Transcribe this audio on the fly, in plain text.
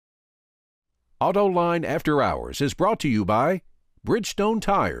Autoline After Hours is brought to you by Bridgestone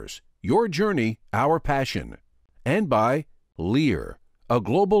Tires, your journey, our passion, and by Lear, a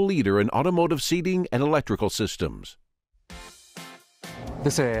global leader in automotive seating and electrical systems.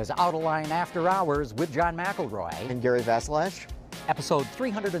 This is Autoline After Hours with John McElroy. And Gary Vasilash. Episode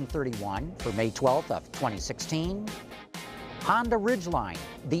 331 for May 12th of 2016. Honda Ridgeline,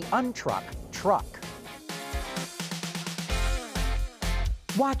 the untruck truck.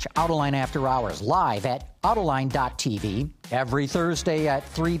 Watch Autoline After Hours live at Autoline.tv every Thursday at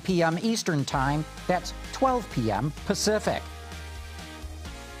 3 p.m. Eastern Time. That's 12 p.m. Pacific.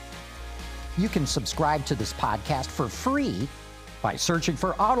 You can subscribe to this podcast for free by searching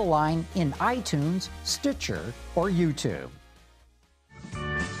for Autoline in iTunes, Stitcher, or YouTube.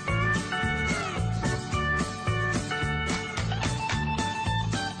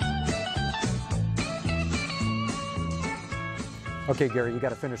 Okay, Gary, you got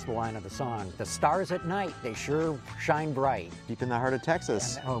to finish the line of the song. The stars at night, they sure shine bright. Deep in the heart of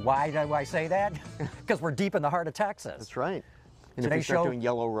Texas. And, why do I say that? Because we're deep in the heart of Texas. That's right. And Today's if we start show, doing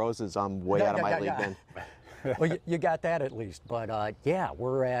Yellow Roses, I'm way out of my league then. Well, you got that at least. But yeah,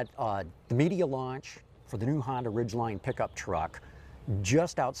 we're at the media launch for the new Honda Ridgeline pickup truck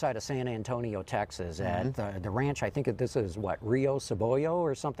just outside of San Antonio, Texas, at the ranch. I think this is what, Rio Cebollo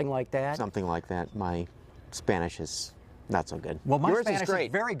or something like that? Something like that. My Spanish is not so good. Well, my Yours Spanish is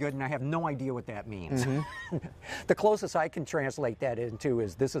great. very good, and I have no idea what that means. The closest I can translate that into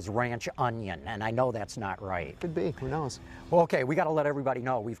is this is ranch onion, and I know that's not right. Could be. Who knows? Well, okay, we got to let everybody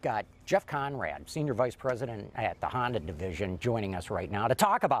know we've got Jeff Conrad, Senior Vice President at the Honda Division, joining us right now to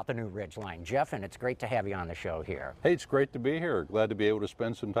talk about the new Ridgeline. Jeff, and it's great to have you on the show here. Hey, it's great to be here. Glad to be able to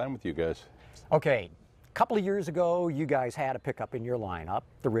spend some time with you guys. Okay, a couple of years ago, you guys had a pickup in your lineup,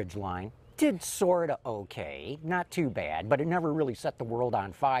 the Ridgeline. Did sort of okay, not too bad, but it never really set the world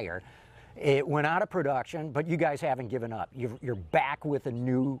on fire. It went out of production, but you guys haven't given up. You're back with a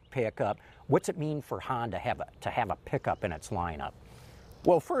new pickup. What's it mean for Honda to have a pickup in its lineup?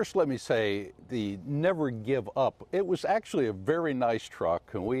 Well, first let me say the never give up. It was actually a very nice truck,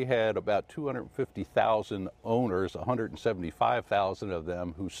 and we had about 250,000 owners, 175,000 of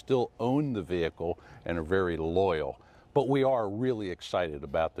them who still own the vehicle and are very loyal. But we are really excited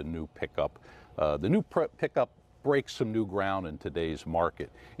about the new pickup. The new pickup breaks some new ground in today's market.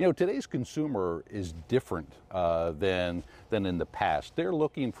 You know, today's consumer is different than in the past. They're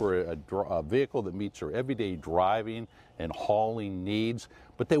looking for a vehicle that meets their everyday driving and hauling needs,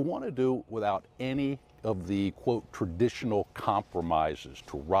 but they want to do without any of the, quote, traditional compromises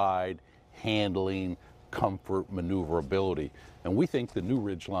to ride, handling, comfort, maneuverability. And we think the new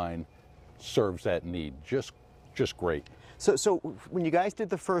Ridgeline serves that need just great. So when you guys did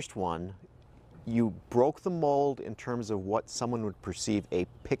the first one, you broke the mold in terms of what someone would perceive a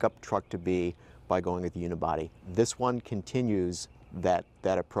pickup truck to be by going with the unibody. This one continues that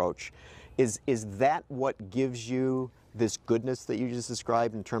approach. Is that what gives you this goodness that you just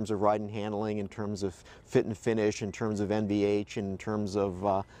described in terms of ride and handling, in terms of fit and finish, in terms of NVH, in terms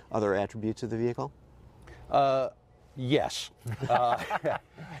of other attributes of the vehicle? Yes.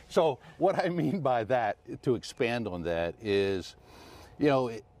 So what I mean by that, to expand on that, is, you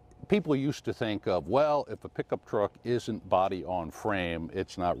know, people used to think of, well, if a pickup truck isn't body on frame,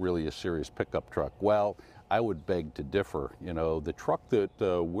 it's not really a serious pickup truck. Well, I would beg to differ. You know, the truck that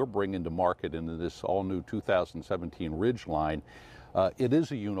we're bringing to market into this all-new 2017 Ridgeline, it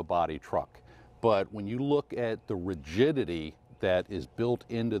is a unibody truck. But when you look at the rigidity that is built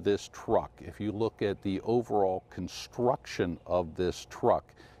into this truck, if you look at the overall construction of this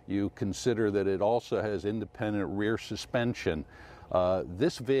truck, you consider that it also has independent rear suspension.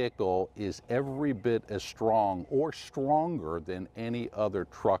 This vehicle is every bit as strong or stronger than any other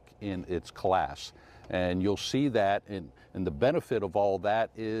truck in its class. And you'll see that, and the benefit of all that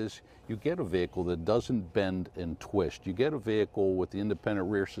is you get a vehicle that doesn't bend and twist. You get a vehicle with the independent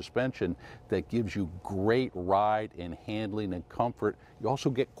rear suspension that gives you great ride and handling and comfort. You also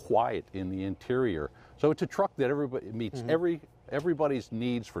get quiet in the interior. So it's a truck that everybody meets everybody's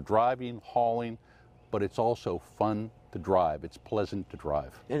needs for driving, hauling, but it's also fun to drive. It's pleasant to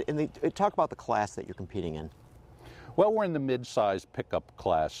drive. And talk about the class that you're competing in. Well, we're in the mid-size pickup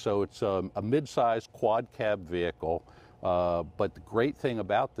class, so it's a mid-size quad cab vehicle. But the great thing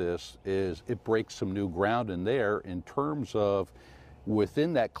about this is it breaks some new ground in there in terms of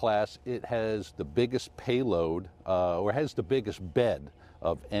within that class, it has the biggest payload or has the biggest bed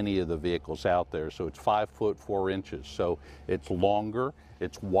of any of the vehicles out there. So it's 5 foot 4 inches. So it's longer,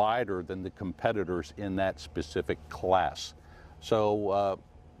 it's wider than the competitors in that specific class. So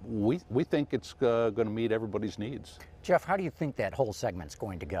we think it's going to meet everybody's needs. Jeff, how do you think that whole segment's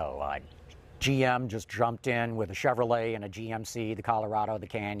going to go? GM just jumped in with a Chevrolet and a GMC, the Colorado, the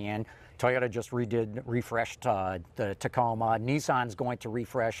Canyon. Toyota just refreshed the Tacoma. Nissan's going to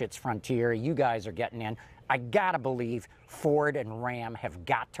refresh its Frontier. You guys are getting in. I gotta believe Ford and Ram have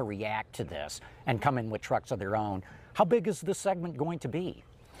got to react to this and come in with trucks of their own. How big is this segment going to be?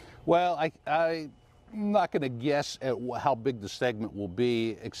 Well, I'm not going to guess at how big the segment will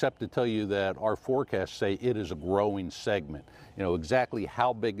be, except to tell you that our forecasts say it is a growing segment. You know, exactly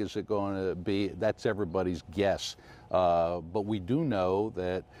how big is it going to be, that's everybody's guess. But we do know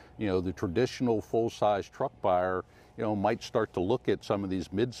that, you know, the traditional full-size truck buyer, you know, might start to look at some of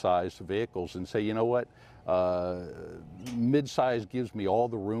these mid-sized vehicles and say, you know what, mid-size gives me all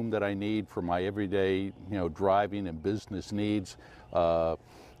the room that I need for my everyday, you know, driving and business needs.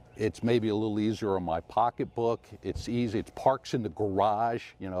 It's maybe a little easier on my pocketbook. It's easy. It parks in the garage.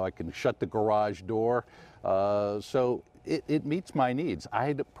 You know, I can shut the garage door. So it meets my needs.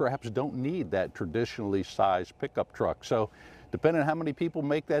 I perhaps don't need that traditionally sized pickup truck. So depending on how many people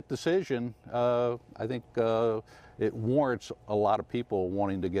make that decision, I think it warrants a lot of people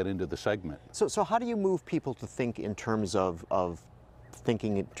wanting to get into the segment. So how do you move people to think in terms of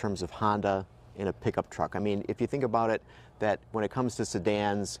thinking in terms of Honda in a pickup truck? I mean, if you think about it, that when it comes to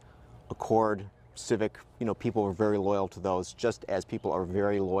sedans, Accord, Civic, you know, people are very loyal to those, just as people are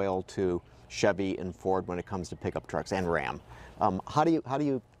very loyal to Chevy and Ford when it comes to pickup trucks, and Ram. How do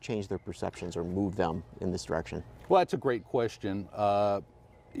you change their perceptions or move them in this direction? Well, that's a great question. You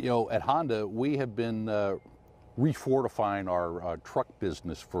know, at Honda, we have been refortifying our truck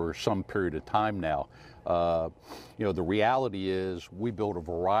business for some period of time now. You know, the reality is we build a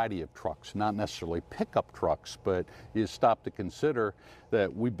variety of trucks, not necessarily pickup trucks, but you stop to consider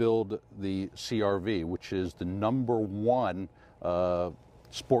that we build the CR-V, which is the #1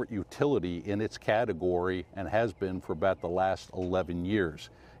 sport utility in its category and has been for about the last 11 years.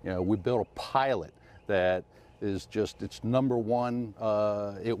 You know, we built a Pilot that is just, it's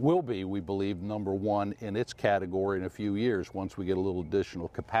 #1. It will be, we believe, #1 in its category in a few years once we get a little additional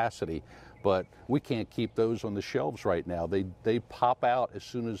capacity. But we can't keep those on the shelves right now. They pop out as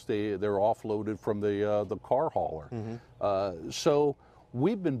soon as they're offloaded from the car hauler. Mm-hmm. So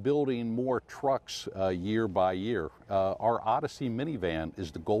we've been building more trucks year by year. Our Odyssey minivan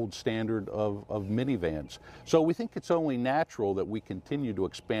is the gold standard of minivans. So we think it's only natural that we continue to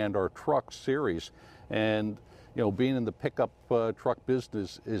expand our truck series. And you know, being in the pickup truck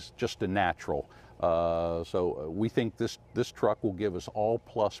business is just a natural. So we think this truck will give us all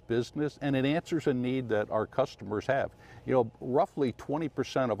plus business, and it answers a need that our customers have. You know, roughly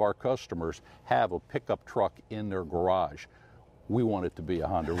 20% of our customers have a pickup truck in their garage. We want it to be a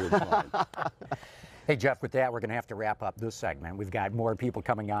Honda Ridgeline. Hey, Jeff, with that, we're going to have to wrap up this segment. We've got more people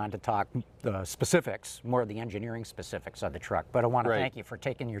coming on to talk the specifics, more of the engineering specifics of the truck. But I want to thank you for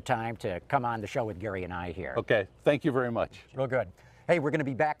taking your time to come on the show with Gary and I here. Okay, thank you very much. Real good. Hey, we're going to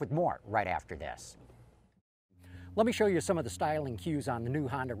be back with more right after this. Let me show you some of the styling cues on the new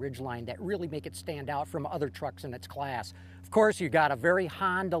Honda Ridgeline that really make it stand out from other trucks in its class. Of course, you got a very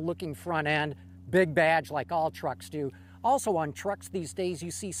Honda-looking front end, big badge like all trucks do. Also on trucks these days,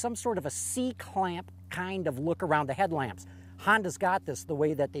 you see some sort of a C-clamp kind of look around the headlamps. Honda's got this the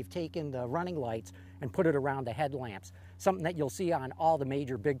way that they've taken the running lights and put it around the headlamps. Something that you'll see on all the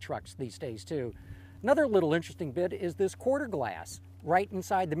major big trucks these days too. Another little interesting bit is this quarter glass right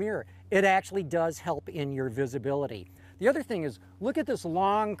inside the mirror. It actually does help in your visibility. The other thing is, look at this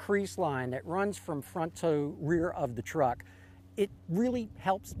long crease line that runs from front to rear of the truck. It really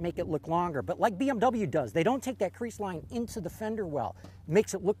helps make it look longer, but like BMW does, they don't take that crease line into the fender well. It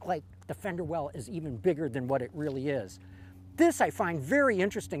makes it look like the fender well is even bigger than what it really is. This I find very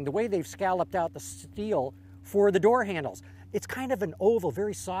interesting, the way they've scalloped out the steel for the door handles. It's kind of an oval,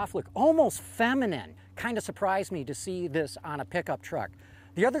 very soft look, almost feminine. Kind of surprised me to see this on a pickup truck.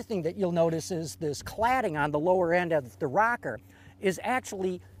 The other thing that you'll notice is this cladding on the lower end of the rocker is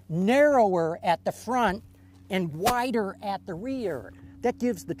actually narrower at the front and wider at the rear. That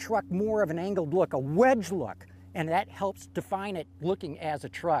gives the truck more of an angled look, a wedge look, and that helps define it looking as a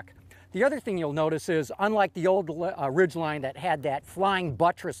truck. The other thing you'll notice is, unlike the old Ridgeline that had that flying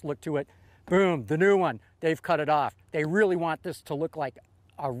buttress look to it, boom, the new one, they've cut it off. They really want this to look like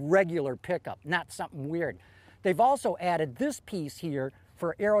a regular pickup, not something weird. They've also added this piece here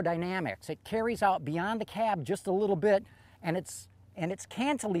for aerodynamics. It carries out beyond the cab just a little bit, and it's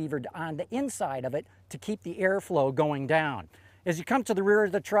cantilevered on the inside of it to keep the airflow going down. As you come to the rear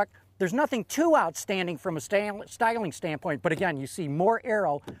of the truck, there's nothing too outstanding from a styling standpoint, but again, you see more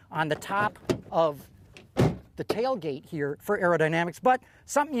aero on the top of the tailgate here for aerodynamics. But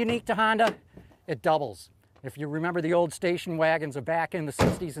something unique to Honda, it doubles. If you remember the old station wagons of back in the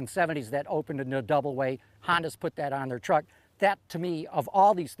 60s and 70s that opened in a double way, Honda's put that on their truck. That, to me, of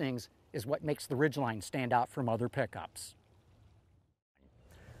all these things, is what makes the Ridgeline stand out from other pickups.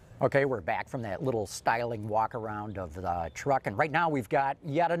 Okay, we're back from that little styling walk around of the truck, and right now we've got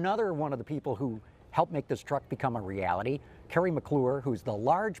yet another one of the people who helped make this truck become a reality, Gary McClure, who's the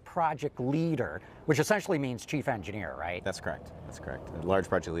large project leader, which essentially means chief engineer, right? That's correct. That's correct. The large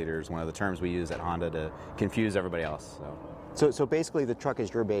project leader is one of the terms we use at Honda to confuse everybody else. So basically, the truck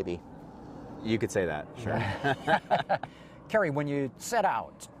is your baby. You could say that, sure. Kerry, when you set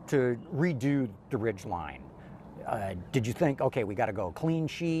out to redo the Ridgeline, did you think, okay, we got to go clean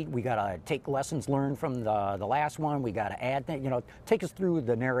sheet, we got to take lessons learned from the last one, we got to add things, take us through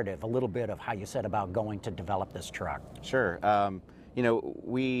the narrative, a little bit of how you set about going to develop this truck? Sure.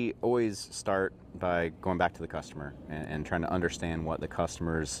 We always start by going back to the customer and trying to understand what the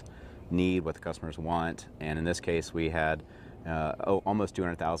customers need, what the customers want. And in this case, we had almost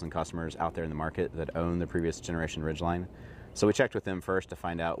 200,000 customers out there in the market that own the previous generation Ridgeline. So we checked with them first to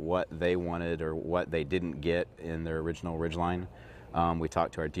find out what they wanted or what they didn't get in their original Ridgeline. We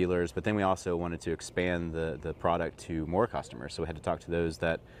talked to our dealers, but then we also wanted to expand the product to more customers. So we had to talk to those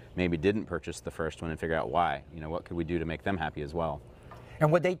that maybe didn't purchase the first one and figure out why. What could we do to make them happy as well? And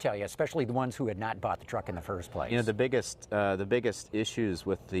what they tell you, especially the ones who had not bought the truck in the first place? The biggest issues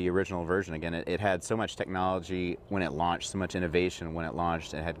with the original version, again, it had so much technology when it launched, so much innovation when it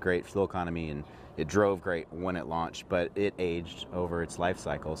launched. It had great fuel economy and it drove great when it launched, but it aged over its life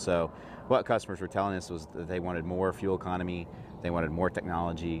cycle. So what customers were telling us was that they wanted more fuel economy, they wanted more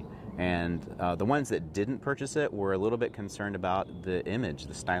technology, and the ones that didn't purchase it were a little bit concerned about the image,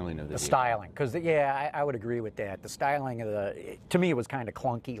 the styling of the vehicle. Styling, because I would agree with that. The styling to me, it was kind of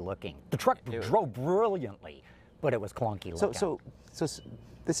clunky looking. The truck drove brilliantly, but it was clunky looking. So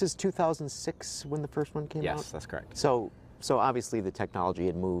this is 2006 when the first one came out? Yes, that's correct. So obviously the technology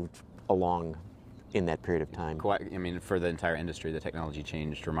had moved along in that period of time. For the entire industry, the technology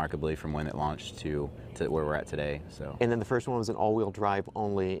changed remarkably from when it launched to where we're at today. So. And then the first one was an all-wheel drive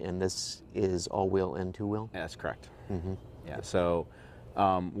only, and this is all-wheel and two-wheel? Yeah, that's correct. Mm-hmm. Yeah. So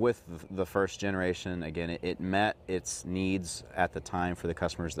with the first generation, again, it met its needs at the time for the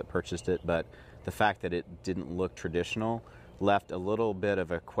customers that purchased it, but the fact that it didn't look traditional left a little bit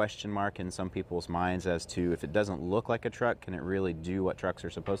of a question mark in some people's minds as to if it doesn't look like a truck, can it really do what trucks are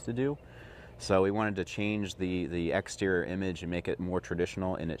supposed to do? So we wanted to change the exterior image and make it more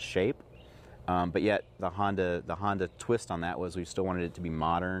traditional in its shape, but yet the Honda twist on that was we still wanted it to be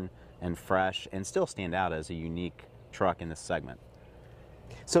modern and fresh and still stand out as a unique truck in this segment.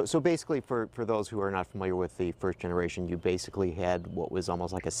 So basically, for those who are not familiar with the first generation, you basically had what was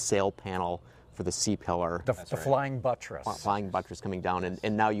almost like a sail panel for the C-pillar. The flying buttress. Flying buttress coming down,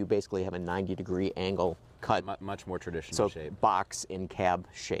 and now you basically have a 90-degree angle cut. Much more traditional shape. So box in cab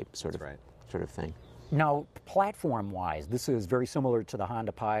shape, sort of. Right. Sort of thing. Now, platform-wise, this is very similar to the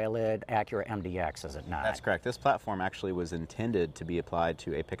Honda Pilot, Acura MDX, is it not? That's correct. This platform actually was intended to be applied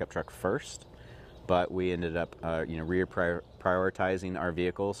to a pickup truck first, but we ended up, prioritizing our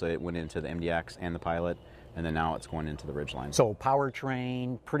vehicle, so it went into the MDX and the Pilot, and then now it's going into the Ridgeline. So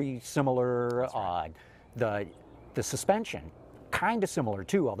powertrain, pretty similar. Right. The suspension, kind of similar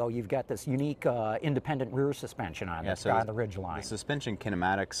too, although you've got this unique independent rear suspension on the Ridgeline. The suspension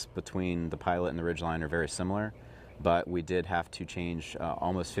kinematics between the Pilot and the Ridgeline are very similar, but we did have to change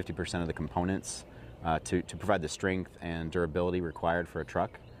almost 50% of the components to provide the strength and durability required for a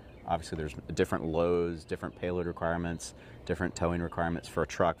truck. Obviously there's different loads, different payload requirements, different towing requirements for a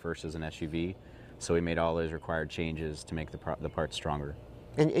truck versus an SUV, so we made all those required changes to make the parts stronger.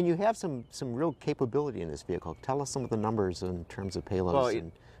 And you have some real capability in this vehicle. Tell us some of the numbers in terms of payloads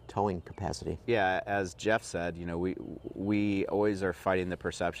and towing capacity. Yeah, as Jeff said, we always are fighting the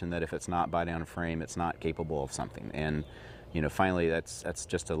perception that if it's not body on frame, it's not capable of something. And finally, that's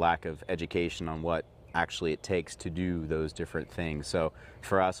just a lack of education on what actually it takes to do those different things. So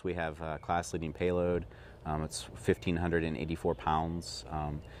for us, we have a class-leading payload. It's 1,584 pounds.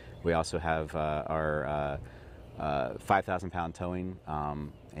 We also have our 5,000-pound towing,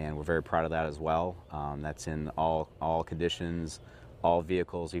 and we're very proud of that as well. That's in all conditions, all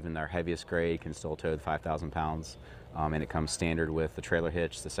vehicles, even our heaviest grade can still tow 5,000 pounds, and it comes standard with the trailer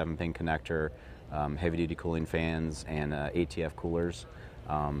hitch, the 7-pin connector, heavy-duty cooling fans, and ATF coolers.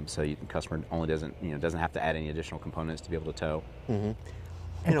 So the customer only doesn't have to add any additional components to be able to tow. Mm-hmm.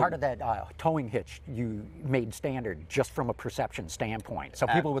 And part of that towing hitch you made standard just from a perception standpoint. So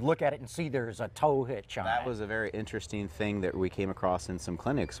people would look at it and see there's a tow hitch on it. That was a very interesting thing that we came across in some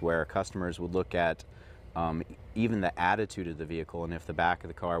clinics where customers would look at even the attitude of the vehicle, and if the back of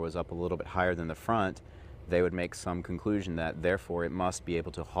the car was up a little bit higher than the front, they would make some conclusion that therefore it must be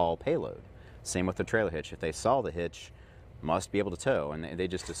able to haul payload. Same with the trailer hitch. If they saw the hitch, must be able to tow, and they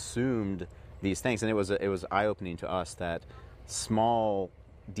just assumed these things. And it was eye-opening to us that small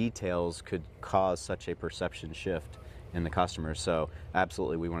details could cause such a perception shift in the customer. So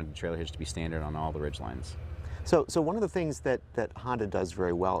absolutely, we wanted the trailer hitch to be standard on all the Ridgelines. So one of the things that Honda does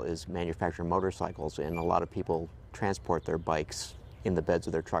very well is manufacture motorcycles, and a lot of people transport their bikes in the beds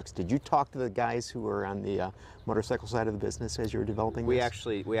of their trucks. Did you talk to the guys who were on the motorcycle side of the business as you were developing We this?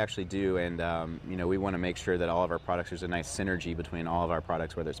 actually do, and we want to make sure that all of our products, there's a nice synergy between all of our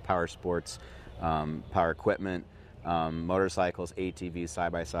products, whether it's power sports, power equipment, motorcycles, ATVs,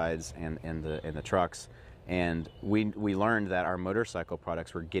 side-by-sides, and the trucks. And we learned that our motorcycle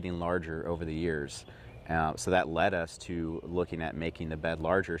products were getting larger over the years. So that led us to looking at making the bed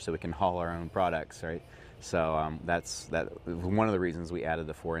larger so we can haul our own products, right? So that's one of the reasons we added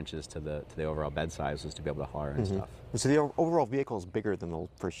the 4 inches to the overall bed size, was to be able to haul our own stuff. So the overall vehicle is bigger than the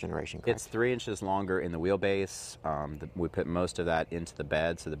first generation, correct? It's 3 inches longer in the wheelbase. We put most of that into the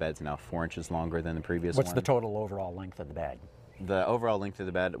bed, so the bed's now 4 inches longer than the previous one. What's the total overall length of the bed? The overall length of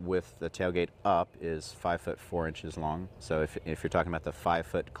the bed with the tailgate up is 5 foot 4 inches long. So if you're talking about the 5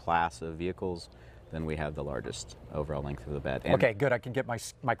 foot class of vehicles, then we have the largest overall length of the bed. And okay, good. I can get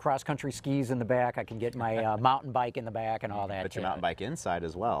my cross-country skis in the back. I can get my mountain bike in the back and all that. Put your mountain bike inside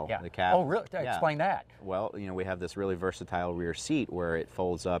as well. Yeah. The cab. Oh, really? Yeah. Explain that. Well, we have this really versatile rear seat where it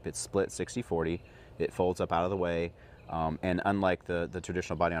folds up. It's split 60-40. It folds up out of the way. And unlike the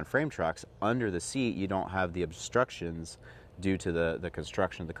traditional body-on-frame trucks, under the seat you don't have the obstructions due to the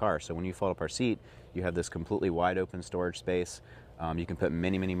construction of the car. So when you fold up our seat, you have this completely wide-open storage space. You can put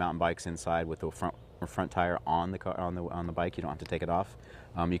many mountain bikes inside with the front tire on the car, on the bike. You don't have to take it off.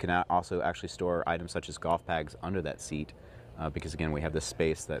 You can also actually store items such as golf bags under that seat, because again, we have this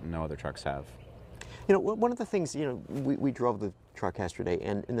space that no other trucks have. One of the things, we drove the truck yesterday,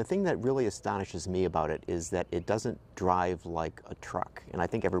 and the thing that really astonishes me about it is that it doesn't drive like a truck. And I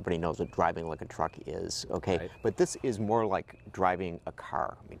think everybody knows what driving like a truck is, okay? Right. But this is more like driving a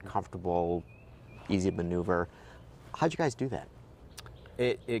car. I mean, comfortable, easy to maneuver. How'd you guys do that?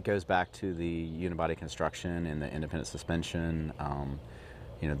 It goes back to the unibody construction and the independent suspension.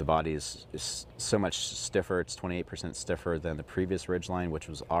 The body is so much stiffer. It's 28% stiffer than the previous Ridgeline, which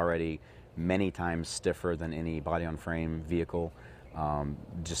was already many times stiffer than any body-on-frame vehicle,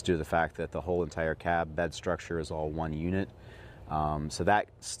 just due to the fact that the whole entire cab bed structure is all one unit. So that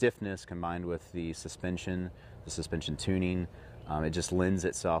stiffness combined with the suspension tuning, it just lends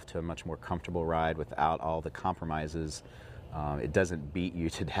itself to a much more comfortable ride without all the compromises. It doesn't beat you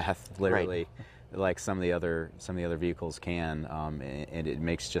to death, literally, right, like some of the other vehicles can, and it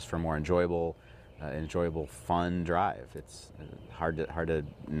makes just for a more enjoyable, fun drive. It's hard to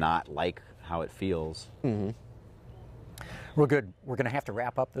not like how it feels. Mm-hmm. Well, good. We're going to have to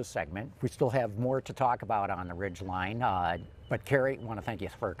wrap up this segment. We still have more to talk about on the Ridgeline, but Kerry, I want to thank you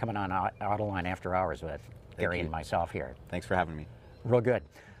for coming on Autoline After Hours with Gary and myself here. Thanks for having me. Real good.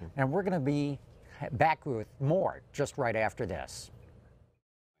 And we're going to be back with more just right after this.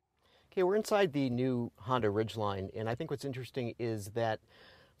 Okay, we're inside the new Honda Ridgeline, and I think what's interesting is that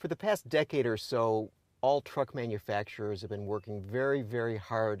for the past decade or so, all truck manufacturers have been working very, very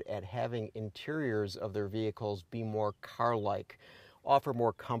hard at having interiors of their vehicles be more car-like, offer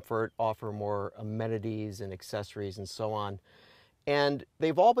more comfort, offer more amenities and accessories and so on. And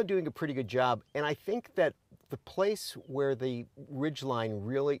they've all been doing a pretty good job, and I think that the place where the Ridgeline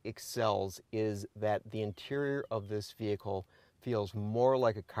really excels is that the interior of this vehicle feels more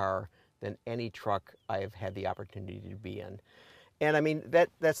like a car than any truck I have had the opportunity to be in. And I mean,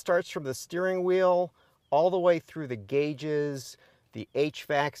 that starts from the steering wheel all the way through the gauges, the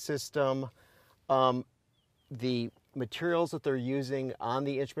HVAC system, the materials that they're using on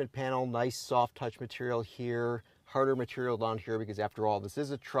the instrument panel, nice soft touch material here, harder material down here, because after all, this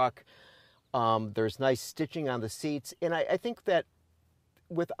is a truck. There's nice stitching on the seats, and I think that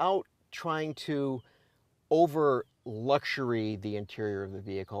without trying to over luxury the interior of the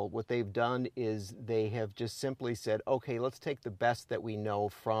vehicle, what they've done is they have just simply said, okay, let's take the best that we know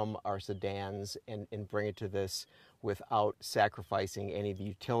from our sedans and bring it to this without sacrificing any of the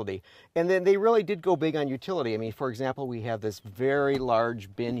utility. And then they really did go big on utility. I mean, for example, we have this very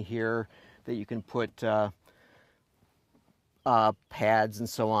large bin here that you can put pads and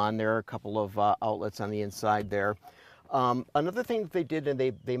so on. There are a couple of outlets on the inside there. Another thing that they did, and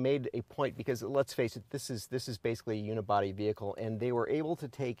they made a point, because let's face it, this is basically a unibody vehicle, and they were able to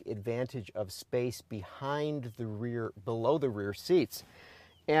take advantage of space behind the rear, below the rear seats.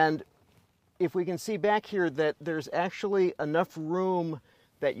 And if we can see back here, that there's actually enough room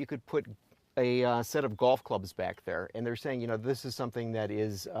that you could put a set of golf clubs back there, and they're saying, this is something that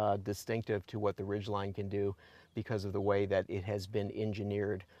is distinctive to what the Ridgeline can do because of the way that it has been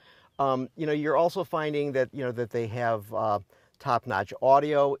engineered. You're also finding that that they have top-notch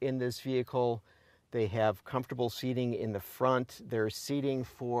audio in this vehicle. They have comfortable seating in the front. There's seating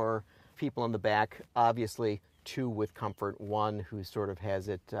for people in the back, obviously 2 with comfort, 1 who sort of has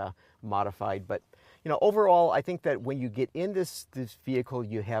it modified. But overall, I think that when you get in this vehicle,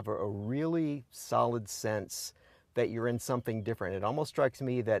 you have a really solid sense that you're in something different. It almost strikes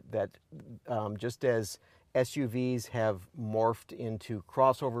me that just as SUVs have morphed into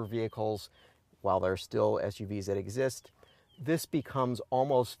crossover vehicles, while there are still SUVs that exist, this becomes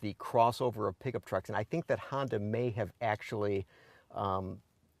almost the crossover of pickup trucks. And I think that Honda may have actually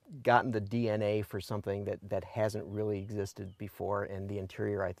gotten the DNA for something that hasn't really existed before, and the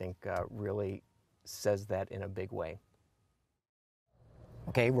interior, I think, really says that in a big way.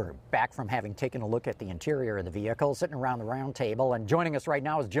 Okay, we're back from having taken a look at the interior of the vehicle, sitting around the round table, and joining us right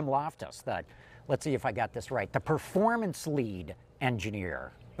now is Jim Loftus, let's see if I got this right, the performance lead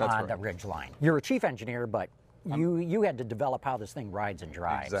engineer on the Ridgeline. You're a chief engineer, but you had to develop how this thing rides and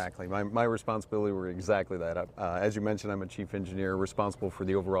drives. Exactly. My responsibility were exactly that. As you mentioned, I'm a chief engineer responsible for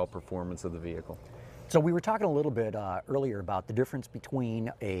the overall performance of the vehicle. So we were talking a little bit earlier about the difference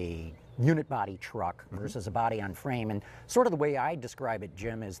between a unit body truck versus a body on frame, and sort of the way I describe it,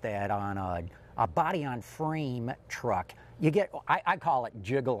 Jim, is that on a body on frame truck, you get, I call it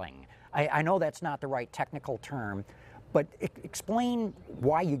jiggling. I know that's not the right technical term, but explain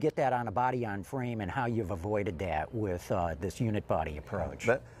why you get that on a body on frame and how you've avoided that with this unit body approach.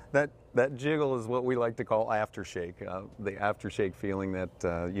 That jiggle is what we like to call aftershake, the aftershake feeling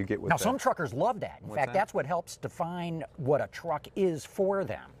that you get with Now, some truckers love that. In fact, that's what helps define what a truck is for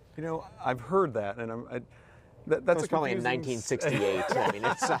them. I've heard that, and that's probably in 1968. I mean,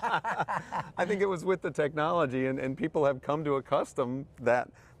 it's. I think it was with the technology, and people have come to accustom that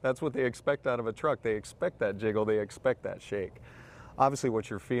that's what they expect out of a truck. They expect that jiggle, they expect that shake. Obviously, what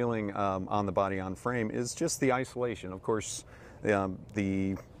you're feeling on the body on frame is just the isolation. Of course,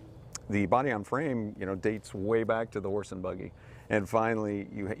 the body on frame, dates way back to the horse and buggy, and finally,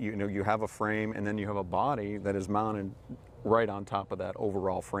 you have a frame, and then you have a body that is mounted right on top of that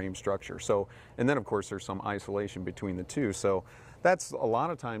overall frame structure. So, and then of course there's some isolation between the two. So that's a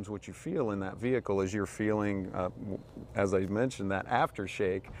lot of times what you feel in that vehicle is you're feeling, as I mentioned, that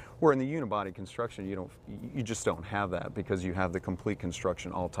aftershake, where in the unibody construction you just don't have that because you have the complete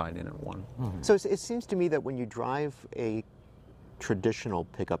construction all tied in one. Mm-hmm. So it seems to me that when you drive a traditional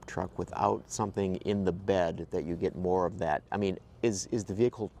pickup truck without something in the bed, that you get more of that. I mean, is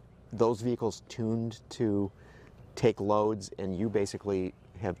those vehicles tuned to take loads, and you basically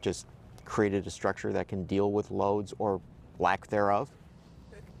have just created a structure that can deal with loads or lack thereof?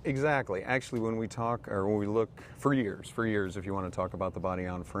 Exactly. Actually, when we talk, or when we look for years, if you want to talk about the body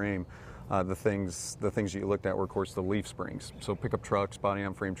on frame, the things you looked at were, of course, the leaf springs. So pickup trucks, body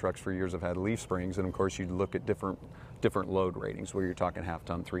on frame trucks for years have had leaf springs, and of course you'd look at different load ratings where you're talking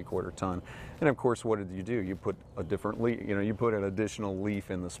half-ton, three-quarter-ton, and of course what did you do? You put a different leaf, you put an additional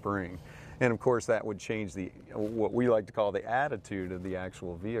leaf in the spring, and of course that would change what we like to call the attitude of the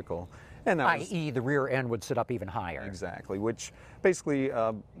actual vehicle. And i.e. the rear end would sit up even higher. Exactly, which basically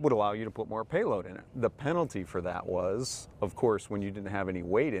would allow you to put more payload in it. The penalty for that was, of course, when you didn't have any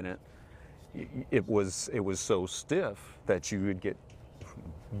weight in it, it was so stiff that you would get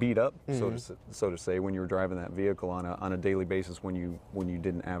beat up, so to say, when you were driving that vehicle on a daily basis when you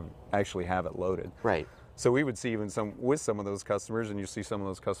didn't actually have it loaded. Right. So we would see even with some of those customers, and you see some of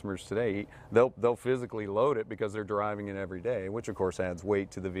those customers today, they'll physically load it because they're driving it every day, which of course adds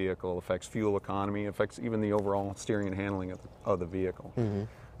weight to the vehicle, affects fuel economy, affects even the overall steering and handling of the vehicle. Mm-hmm.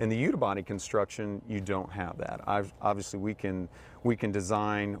 In the unibody construction, you don't have that. Obviously, we can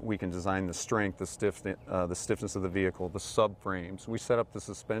design the strength, the stiffness of the vehicle, the subframes. We set up the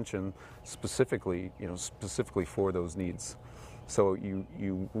suspension specifically for those needs. So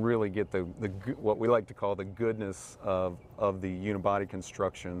you really get what we like to call the goodness of the unibody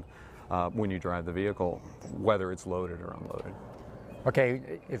construction when you drive the vehicle, whether it's loaded or unloaded.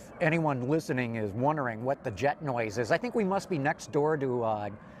 Okay, if anyone listening is wondering what the jet noise is, I think we must be next door to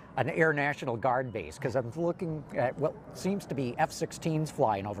an Air National Guard base, because I'm looking at what seems to be F-16s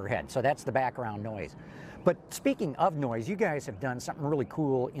flying overhead, so that's the background noise. But speaking of noise, you guys have done something really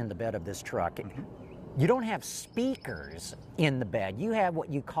cool in the bed of this truck. You don't have speakers in the bed. You have what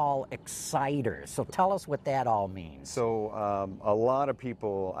you call exciters. So tell us what that all means. So a lot of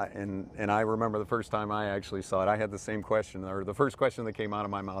people, and I remember the first time I actually saw it, I had the same question, or the first question that came out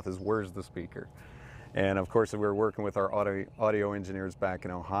of my mouth is, where's the speaker? And of course, we were working with our audio engineers back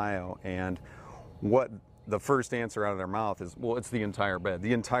in Ohio, and what the first answer out of their mouth is, well, it's the entire bed.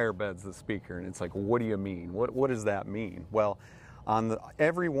 The entire bed's the speaker. And it's like, what do you mean? What does that mean? Well, on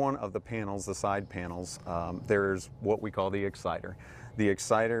every one of the panels, the side panels, there's what we call the exciter. The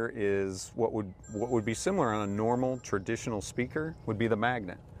exciter is what would be similar on a normal traditional speaker would be the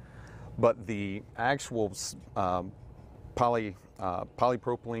magnet. But the actual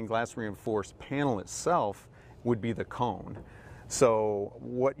polypropylene glass reinforced panel itself would be the cone. So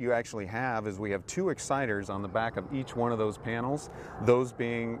what you actually have is we have two exciters on the back of each one of those panels, those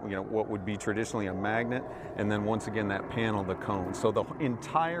being, you know, what would be traditionally a magnet, and then once again that panel, the cone. So the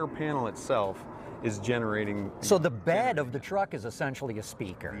entire panel itself is generating. So the bed of the truck is essentially a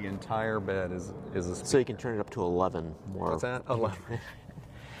speaker. The entire bed is a speaker. So you can turn it up to 11 more. What's that? 11.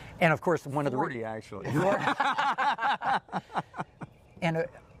 And of course, one of the 40 actually. And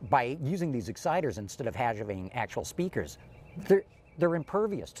by using these exciters instead of having actual speakers, they're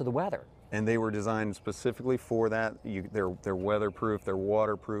impervious to the weather. And they were designed specifically for that. They're weatherproof, they're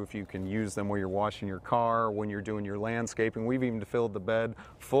waterproof. You can use them when you're washing your car, when you're doing your landscaping. We've even filled the bed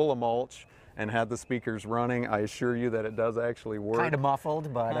full of mulch and had the speakers running. I assure you that it does actually work. Kind of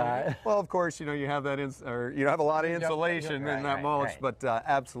muffled, but well, of course, you know, you have that you have a lot of insulation in that mulch, but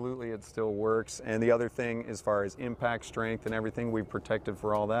absolutely it still works. And the other thing, as far as impact strength and everything, we've protected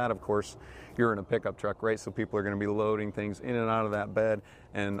for all that. Of course, you're in a pickup truck, right? So people are going to be loading things in and out of that bed.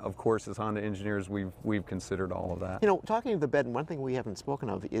 And of course, as Honda engineers, we've considered all of that. You know, talking of the bed, one thing we haven't spoken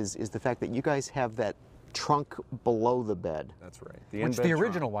of is the fact that you guys have that trunk below the bed. That's right. Which the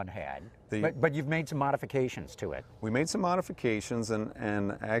original one had, but you've made some modifications to it. We made some modifications,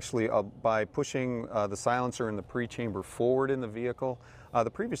 and actually by pushing the silencer and the pre-chamber forward in the vehicle,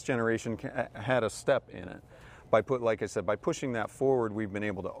 the previous generation had a step in it. Like I said, by pushing that forward, we've been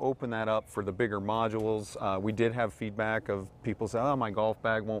able to open that up for the bigger modules. We did have feedback of people saying, oh, my golf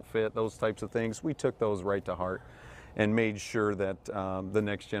bag won't fit, those types of things. We took those right to heart and made sure that the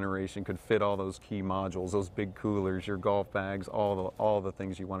next generation could fit all those key modules, those big coolers, your golf bags, all the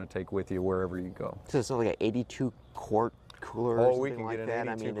things you want to take with you wherever you go. So it's like an 82 quart cooler or something we can like get that?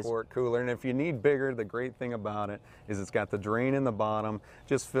 an 82 quart cooler, and if you need bigger, the great thing about it is it's got the drain in the bottom.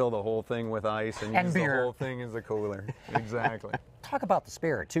 Just fill the whole thing with ice and use beer. The whole thing as a cooler. Exactly. Talk about the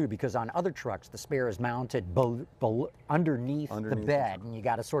spare too, because on other trucks the spare is mounted underneath the bed, and you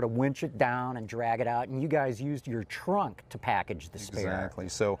got to sort of winch it down and drag it out. And you guys used your trunk to package the spare. Exactly.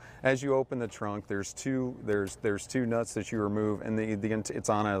 So as you open the trunk, there's two nuts that you remove, and it's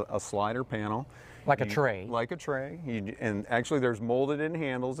on a slider panel. Like a tray. Like a tray. And actually there's molded in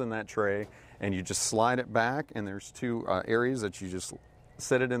handles in that tray, and you just slide it back, and there's two areas that you just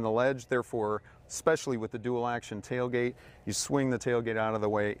set it in the ledge. Therefore, especially with the dual action tailgate, you swing the tailgate out of the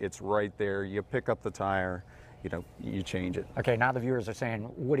way, it's right there. You pick up the tire, you change it. Okay, now the viewers are saying,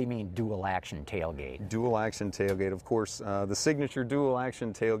 what do you mean dual action tailgate? Dual action tailgate, of course, the signature dual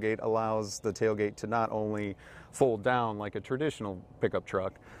action tailgate allows the tailgate to not only fold down like a traditional pickup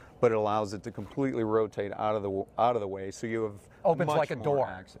truck, but it allows it to completely rotate out of the way, so you have opens much like a more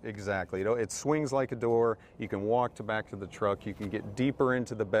door. Exactly. It swings like a door. You can walk back to the truck. You can get deeper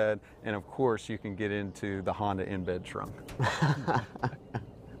into the bed, and of course, you can get into the Honda in-bed trunk.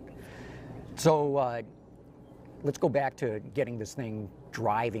 So let's go back to getting this thing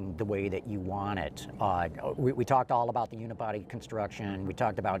driving the way that you want it. We talked all about the unibody construction. We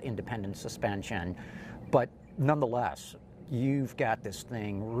talked about independent suspension, but nonetheless, you've got this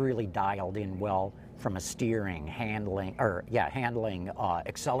thing really dialed in well from a steering, handling,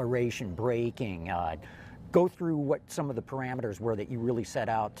 acceleration, braking. Go through what some of the parameters were that you really set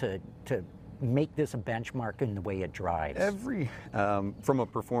out to make this a benchmark in the way it drives. From a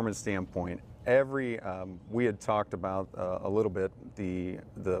performance standpoint, we had talked about a little bit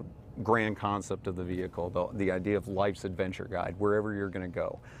the grand concept of the vehicle, the idea of life's adventure guide, wherever you're going to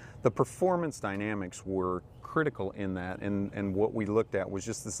go. The performance dynamics were critical in that, and what we looked at was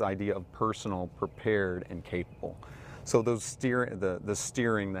just this idea of personal, prepared, and capable. So those the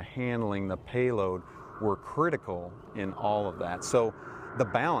steering, the handling, the payload were critical in all of that. So the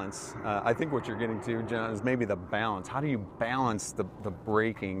balance, I think what you're getting to, John, is maybe the balance. How do you balance the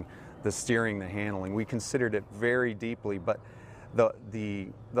braking, the steering, the handling? We considered it very deeply, but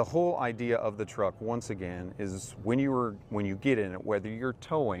the whole idea of the truck, once again, is when you get in it, whether you're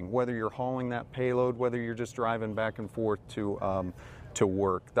towing, whether you're hauling that payload, whether you're just driving back and forth to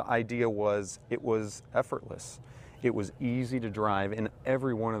work, the idea was it was effortless. It was easy to drive in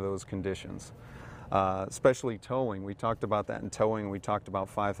every one of those conditions. especially towing. We talked about that in towing. We talked about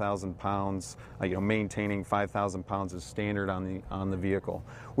 5,000 pounds, maintaining 5,000 pounds as standard on the vehicle.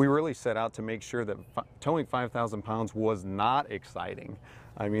 We really set out to make sure that towing 5,000 pounds was not exciting.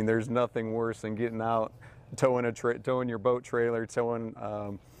 I mean, there's nothing worse than getting out, towing your boat trailer, towing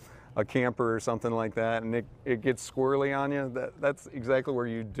a camper or something like that, and it gets squirrely on you. That's exactly where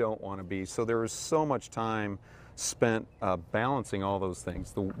you don't want to be. So there was so much time spent balancing all those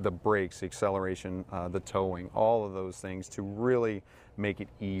things, the brakes, the acceleration, the towing, all of those things, to really make it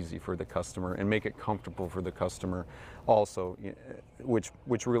easy for the customer and make it comfortable for the customer also, which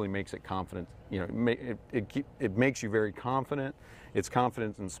really makes it confident. It makes you very confident. It's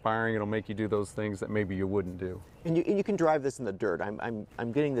confidence inspiring. It'll make you do those things that maybe you wouldn't do. And you can drive this in the dirt.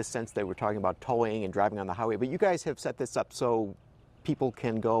 I'm getting this sense that we're talking about towing and driving on the highway, but you guys have set this up so people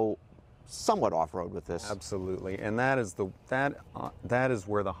can go somewhat off-road with this. Absolutely, and that is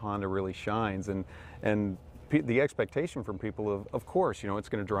where the Honda really shines, and the expectation from people of course, it's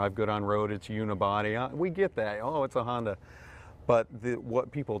going to drive good on road. It's unibody. We get that. Oh, it's a Honda. But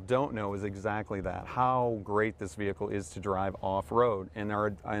what people don't know is exactly that, how great this vehicle is to drive off-road. And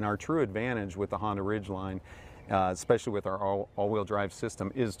our true advantage with the Honda Ridgeline, especially with our all-wheel drive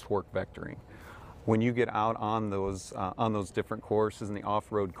system, is torque vectoring. When you get out on those different courses and the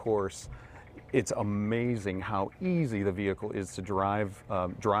off-road course, it's amazing how easy the vehicle is to drive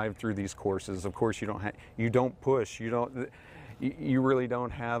through these courses. Of course, you don't push, you really don't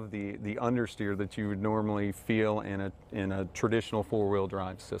have the understeer that you would normally feel in a traditional four-wheel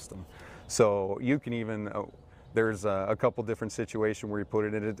drive system. So you can even there's a couple different situations where you put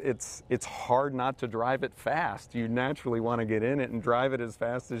it in. It's hard not to drive it fast. You naturally want to get in it and drive it as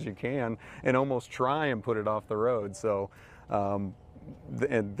fast as you can, and almost try and put it off the road. So.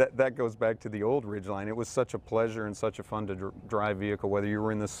 And that goes back to the old Ridgeline. It was such a pleasure and such a fun to drive vehicle, whether you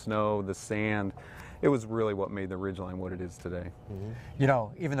were in the snow, the sand. It was really what made the Ridgeline what it is today.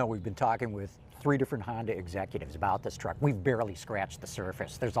 Mm-hmm. Even though we've been talking with 3 different Honda executives about this truck, we've barely scratched the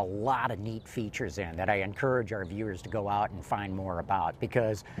surface. There's a lot of neat features in that I encourage our viewers to go out and find more about,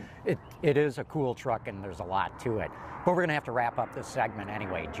 because it is a cool truck and there's a lot to it. But we're going to have to wrap up this segment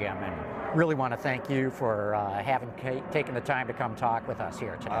anyway, Jim, and really want to thank you for taking the time to come talk with us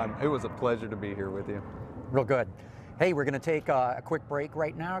here today. It was a pleasure to be here with you. Real good. Hey, we're going to take a quick break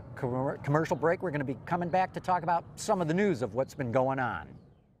right now, commercial break. We're going to be coming back to talk about some of the news of what's been going on.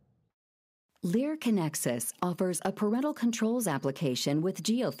 Lear Connexus offers a parental controls application with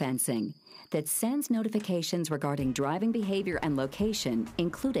geofencing that sends notifications regarding driving behavior and location,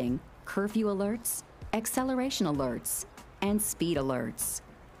 including curfew alerts, acceleration alerts, and speed alerts.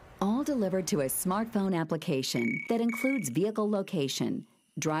 All delivered to a smartphone application that includes vehicle location,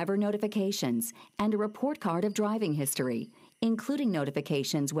 driver notifications, and a report card of driving history, including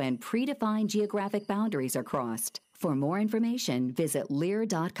notifications when predefined geographic boundaries are crossed. For more information, visit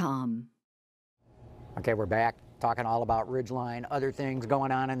Lear.com. Okay, we're back talking all about Ridgeline, other things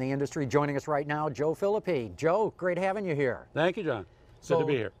going on in the industry. Joining us right now, Joe Phillippi. Joe, great having you here. Thank you, John. Good to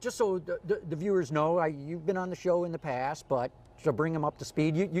be here. Just so the viewers know, you've been on the show in the past, but to bring them up to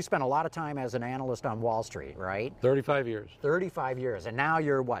speed, you spent a lot of time as an analyst on Wall Street, right? 35 years. 35 years. And now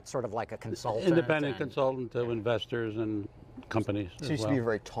you're what, sort of like a consultant? Independent consultant to investors and companies. So you used to be a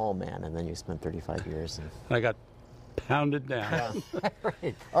very tall man, and then you spent 35 years. And I got pounded down.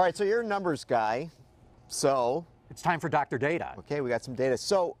 Right. All right, so you're a numbers guy. So it's time for Dr. Data. Okay, we got some data.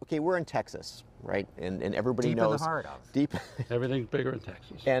 So, okay, we're in Texas, right? And everybody knows. Deep in the heart of. Deep. Everything's bigger in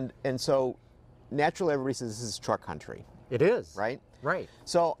Texas. And so naturally everybody says this is truck country. It is. Right? Right.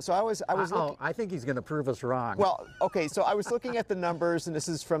 So I was looking. I think he's going to prove us wrong. Well, okay, so I was looking at the numbers, and this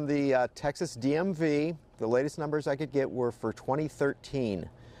is from the Texas DMV. The latest numbers I could get were for 2013.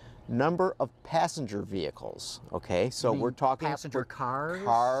 Number of passenger vehicles, okay? So we're talking passenger cars?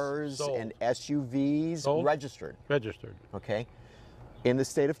 Cars Sold. and SUVs Sold. registered. Registered. Okay? In the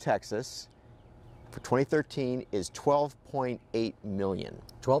state of Texas, for 2013 is 12.8 million.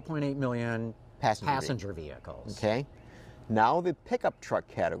 12.8 million passenger vehicles. Okay? Now the pickup truck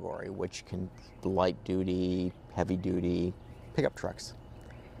category, which can light duty, heavy duty pickup trucks,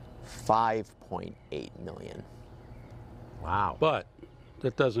 5.8 million. Wow. But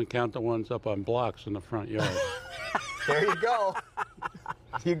that doesn't count the ones up on blocks in the front yard. There you go.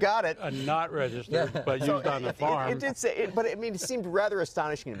 You got it. Not registered, but used on the farm. It did say, but I mean, it seemed rather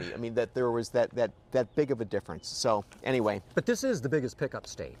astonishing to me. I mean, that there was that big of a difference. So anyway. But this is the biggest pickup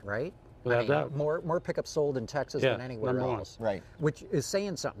state, right? Without doubt. More pickups sold in Texas than anywhere else. Right. Which is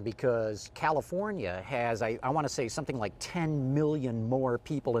saying something, because California has, I want to say, something like 10 million more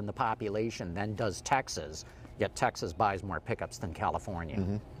people in the population than does Texas. Yet Texas buys more pickups than California.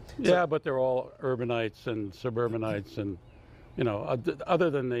 Mm-hmm. Yeah, but they're all urbanites and suburbanites, and other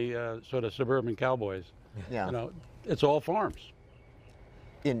than the sort of suburban cowboys. Yeah. It's all farms.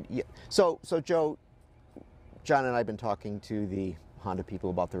 So Joe, John and I have been talking to the Honda people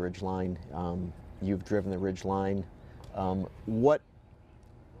about the Ridgeline. You've driven the Ridgeline. What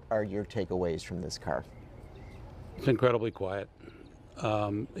are your takeaways from this car? It's incredibly quiet.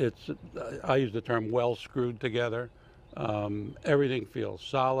 I use the term well screwed together. Everything feels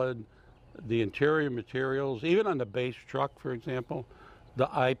solid. The interior materials, even on the base truck, for example, the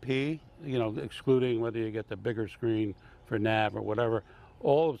IP, excluding whether you get the bigger screen for nav or whatever,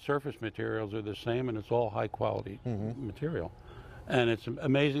 all the surface materials are the same, and it's all high quality material. And it's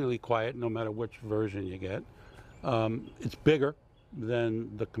amazingly quiet no matter which version you get. It's bigger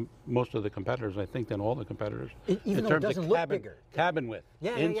than most of the competitors, I think, than all the competitors. Even though it doesn't look bigger. Cabin width,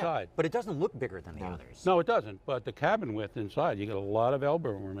 inside. But it doesn't look bigger than the others. No, it doesn't. But the cabin width inside, you get a lot of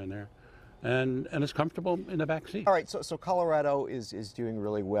elbow room in there. And it's comfortable in the back seat. All right, so Colorado is doing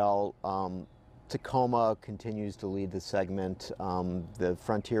really well. Tacoma continues to lead the segment. The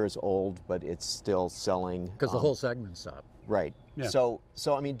Frontier is old, but it's still selling. Because the whole segment's up. Right. Yeah. So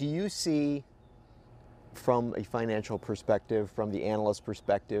I mean, do you see, from a financial perspective, from the analyst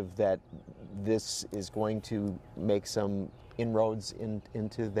perspective, that this is going to make some inroads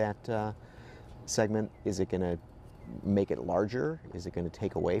into that segment? Is it going to make it larger? Is it going to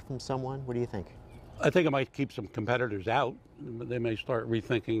take away from someone? What do you think? I think it might keep some competitors out. They may start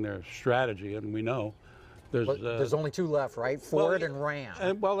rethinking their strategy, and we know there's only two left, right? Ford and Ram.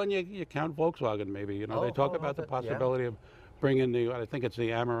 And you count Volkswagen maybe. They talk about the possibility of bringing I think it's the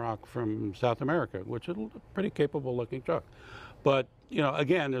Amarok from South America, which is a pretty capable looking truck. But,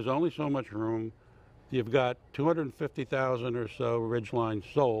 again, there's only so much room. You've got 250,000 or so Ridgeline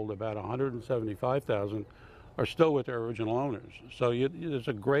sold, about 175,000 are still with their original owners. So there's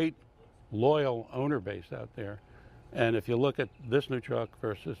a great loyal owner base out there. And if you look at this new truck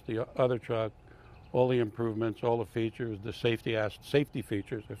versus the other truck, all the improvements, all the features, the safety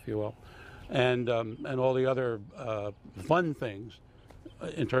features, if you will, and all the other fun things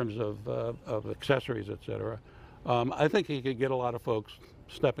in terms of accessories, etc. I think he could get a lot of folks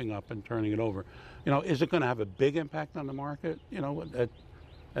stepping up and turning it over. Is it going to have a big impact on the market?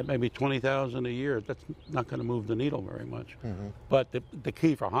 At maybe 20,000 a year, that's not going to move the needle very much. But the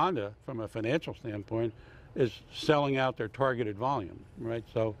key for Honda, from a financial standpoint, is selling out their targeted volume, right?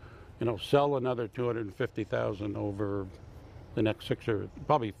 So, sell another 250,000 over the next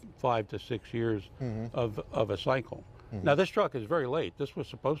probably 5 to 6 years of a cycle. Now, this truck is very late. This was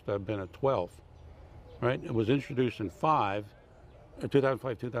supposed to have been a 12, right? It was introduced in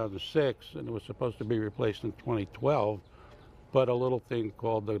 2005, 2006, and it was supposed to be replaced in 2012. But a little thing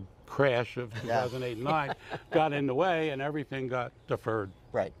called the crash of 2008 and 9 got in the way, and everything got deferred.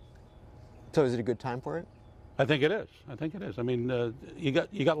 Right. So is it a good time for it? I think it is. I mean, you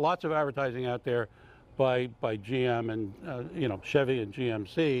got lots of advertising out there by GM and Chevy and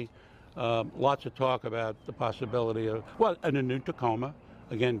GMC. Lots of talk about the possibility of and a new Tacoma,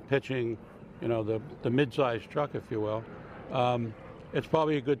 again pitching, the mid-sized truck, if you will. It's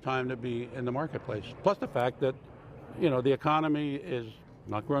probably a good time to be in the marketplace. Plus the fact that the economy is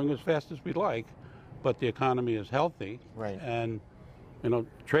not growing as fast as we'd like, but the economy is healthy. Right. And,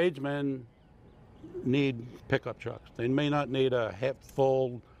 tradesmen need pickup trucks. They may not need a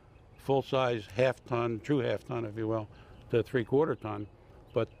full-size half-ton, true half-ton, if you will, to 3/4 ton,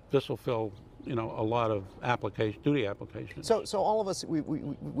 but this will fill, a lot of duty applications. So all of us,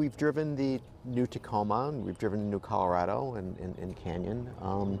 we've driven the new Tacoma, and we've driven the new Colorado and Canyon.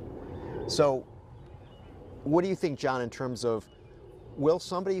 So what do you think, John, in terms of, will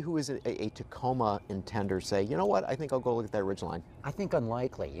somebody who is a Tacoma intender say, you know what, I think I'll go look at that Ridgeline? I think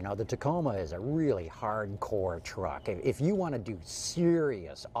unlikely. The Tacoma is a really hardcore truck. If you want to do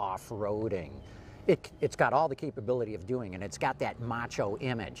serious off-roading, it's got all the capability of doing, and it's got that macho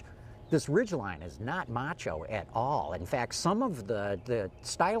image. This Ridgeline is not macho at all. In fact, some of the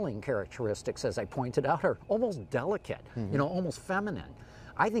styling characteristics, as I pointed out, are almost delicate, almost feminine.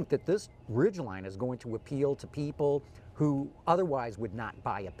 I think that this Ridgeline is going to appeal to people who otherwise would not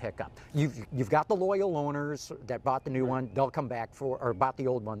buy a pickup. You've got the loyal owners that bought the new one, they'll come back or bought the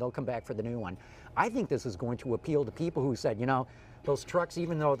old one, they'll come back for the new one. I think this is going to appeal to people who said, those trucks,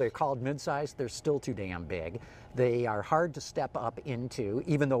 even though they're called midsize, they're still too damn big. They are hard to step up into,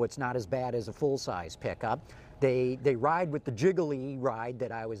 even though it's not as bad as a full-size pickup. They ride with the jiggly ride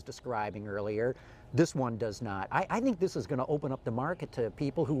that I was describing earlier. This one does not. I think this is going to open up the market to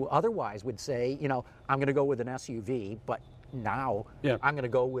people who otherwise would say, I'm going to go with an SUV, but now I'm going to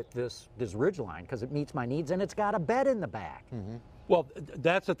go with this Ridgeline because it meets my needs and it's got a bed in the back. Well,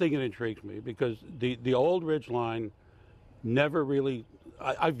 that's the thing that intrigues me, because the old Ridgeline never really,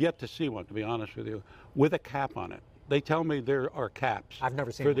 I've yet to see one, to be honest with you, with a cap on it. They tell me there are caps. I've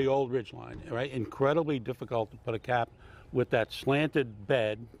never seen for one. the old Ridgeline, right? Incredibly difficult to put a cap with that slanted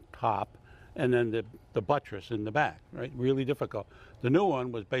bed top and then the buttress in the back, right? Really difficult. The new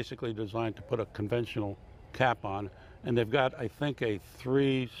one was basically designed to put a conventional cap on, and they've got, I think, a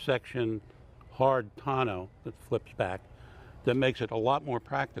 3-section hard tonneau that flips back that makes it a lot more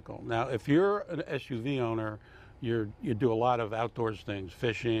practical. Now, if you're an SUV owner, you do a lot of outdoors things,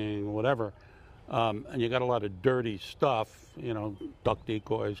 fishing, whatever, and you got a lot of dirty stuff, you know, duck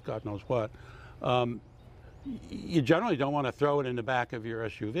decoys, God knows what, you generally don't want to throw it in the back of your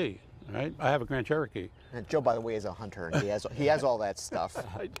SUV, right? I have a Grand Cherokee. And Joe, by the way, is a hunter, and he has all that stuff.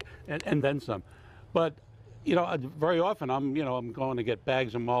 and then some. But, you know, very often I'm going to get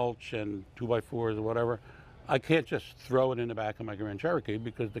bags of mulch and 2x4s or whatever. I can't just throw it in the back of my Grand Cherokee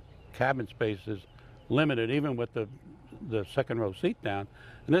because the cabin space is limited, even with the second row seat down.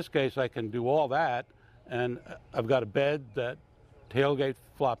 In this case, I can do all that, and I've got a bed that tailgate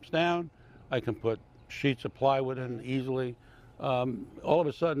flops down. I can put sheets of plywood in easily. All of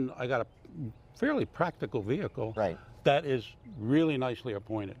a sudden, I got a fairly practical vehicle that is really nicely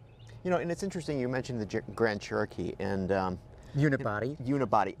appointed. You know, and it's interesting you mentioned the Grand Cherokee and unibody.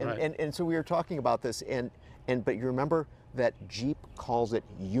 Unibody, and, Right. and so we were talking about this, but you remember that Jeep calls it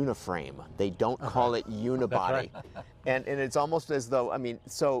uniframe. They don't call it unibody, and it's almost as though, I mean,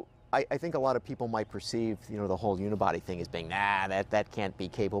 so I think a lot of people might perceive, you know, the whole unibody thing as being, nah, that can't be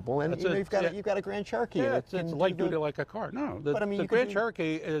capable, and you know, you've got a Grand Cherokee. Yeah, it's light duty like a car. No, but I mean, the Grand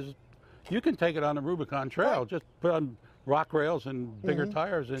Cherokee is, you can take it on the Rubicon Trail, just put on rock rails and bigger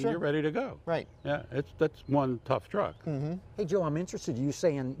tires, and you're ready to go. Right. Yeah, that's one tough truck. Hey, Joe, I'm interested. You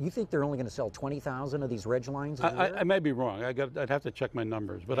saying you think they're only going to sell 20,000 of these Ridgelines a year? I may be wrong. I'd have to check my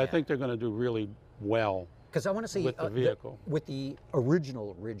numbers, but I think they're going to do really well. Because I want to say with the vehicle. With the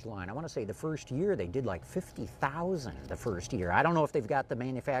original Ridgeline, I want to say the first year they did like 50,000 the first year. I don't know if they've got the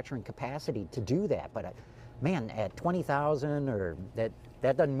manufacturing capacity to do that, but man, at 20,000 or that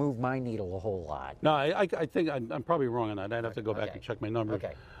doesn't move my needle a whole lot. No, I think I'm probably wrong on that. I'd have to go back and check my numbers.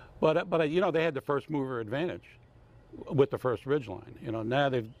 Okay. But you know, they had the first mover advantage with the first Ridgeline. You know, now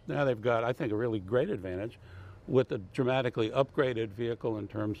they've got, I think, a really great advantage with a dramatically upgraded vehicle in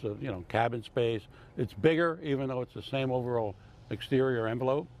terms of, you know, cabin space. It's bigger, even though it's the same overall exterior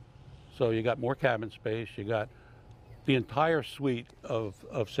envelope. So you got more cabin space. You got the entire suite of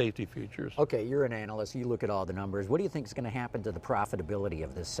safety features. Okay, you're an analyst. You look at all the numbers. What do you think is going to happen to the profitability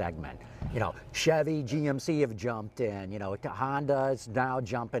of this segment? You know, Chevy, GMC have jumped in. You know, Honda is now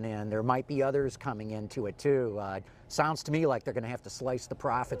jumping in. There might be others coming into it too. Sounds to me like they're going to have to slice the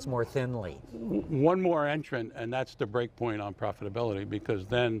profits more thinly. One more entrant, and that's the break point on profitability, because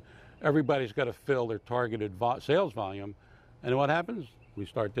then everybody's got to fill their targeted sales volume, and what happens? We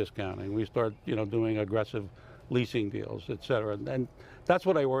start discounting. We start, you know, doing aggressive leasing deals, et cetera. And that's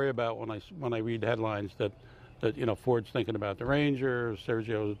what I worry about when I read headlines that you know, Ford's thinking about the Ranger,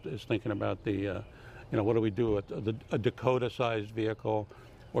 Sergio is thinking about the you know, what do we do with a Dakota-sized vehicle,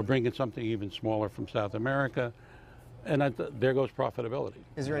 or bringing something even smaller from South America, and there goes profitability.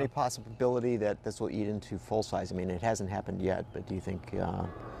 Is there any possibility that this will eat into full size? I mean, it hasn't happened yet, but do you think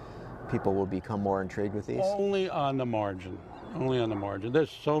people will become more intrigued with these? Only on the margin. Only on the margin. There's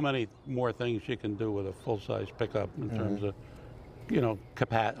so many more things you can do with a full-size pickup in terms of, you know,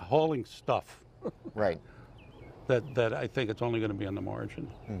 hauling stuff. Right. That I think it's only going to be on the margin.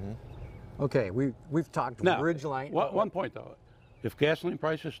 Okay, we've talked Now, Ridgeline. one point though, if gasoline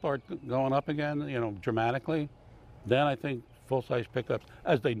prices start going up again, you know, dramatically, then I think full-size pickups,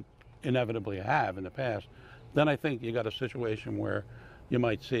 as they inevitably have in the past, then I think you got a situation where you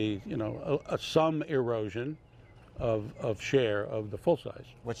might see, you know, some erosion of share of the full size.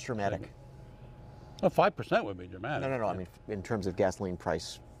 What's dramatic? 5% would be dramatic. No. I mean, in terms of gasoline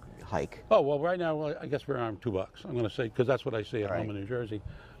price hike. Oh, well, right now, I guess we're on $2. I'm going to say, because that's what I see at home in New Jersey.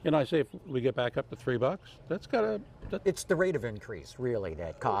 You know, I say if we get back up to $3, that's got to. It's the rate of increase, really,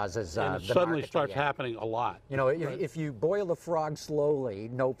 that causes and it suddenly starts happening a lot. You know, if you boil the frog slowly,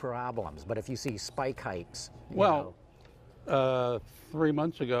 no problems. But if you see spike hikes, well, 3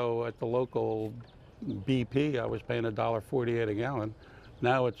 months ago at the local BP, I was paying $1.48 a gallon.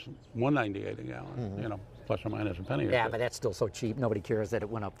 Now it's $1.98 a gallon. You know, plus or minus a penny. Yeah, but that's still so cheap. Nobody cares that it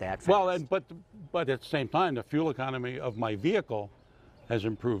went up that fast. Well, but at the same time, the fuel economy of my vehicle has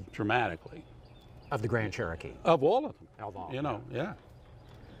improved dramatically. Of the Grand Cherokee. Of all of them. Of all. You know, yeah.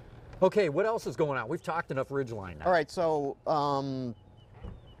 Okay, what else is going on? We've talked enough Ridgeline now. All right, so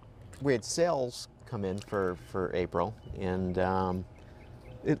we had sales come in for April, and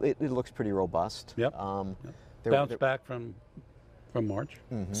it looks pretty robust. Yep. Bounced back from March.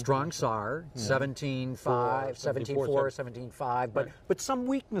 Strong SAR, 17.5, 17.4, 17.5, but some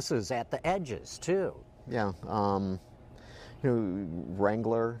weaknesses at the edges too. Yeah.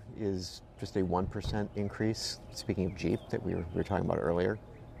 Wrangler is just a 1% increase. Speaking of Jeep that we were talking about earlier,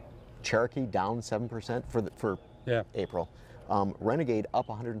 Cherokee down 7% for April. Renegade up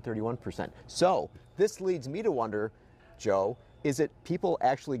 131%. So this leads me to wonder, Joe, is it people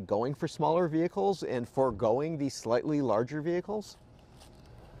actually going for smaller vehicles and foregoing these slightly larger vehicles?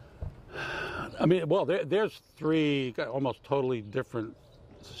 I mean, well, there's three almost totally different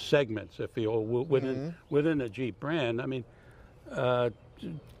segments, if you will, within the Jeep brand. I mean,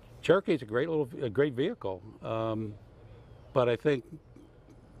 Cherokee's a great vehicle, but I think,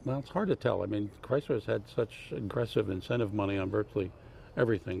 well, it's hard to tell. I mean, Chrysler's had such aggressive incentive money on virtually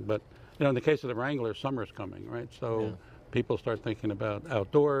everything, but in the case of the Wrangler, summer's coming, right? So people start thinking about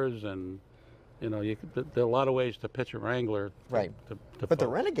outdoors, and there are a lot of ways to pitch a Wrangler. Right. But the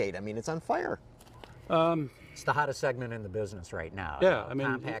Renegade, I mean, it's on fire. It's the hottest segment in the business right now. Yeah, I mean,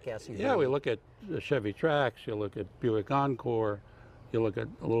 compact SUV. Yeah, we look at the Chevy Trax, you look at Buick Encore, you look at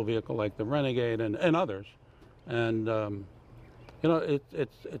a little vehicle like the Renegade and others, and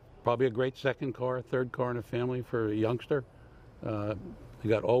it's probably a great second car, third car in a family for a youngster. You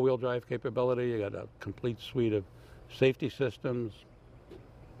got all-wheel drive capability, you got a complete suite of safety systems.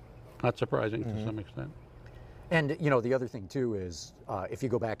 Not surprising to some extent. And the other thing too is, if you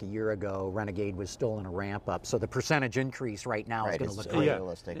go back a year ago, Renegade was still in a ramp up, so the percentage increase right now is going to look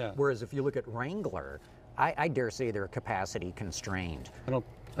unrealistic. Yeah. Whereas if you look at Wrangler, I dare say they're capacity constrained.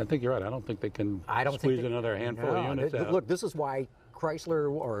 I think you're right. I don't think they can squeeze another handful of units out. Look, this is why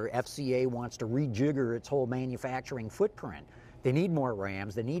Chrysler or FCA wants to rejigger its whole manufacturing footprint. They need more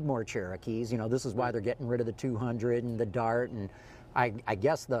Rams. They need more Cherokees. This is why they're getting rid of the 200 and the Dart, and I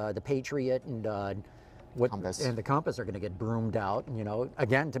guess the Patriot and Compass. And the Compass are going to get broomed out,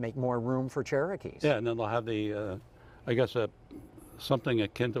 again to make more room for Cherokees. Yeah, and then they'll have the, I guess, something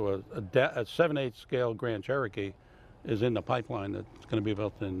akin to a 7/8 scale Grand Cherokee is in the pipeline that's going to be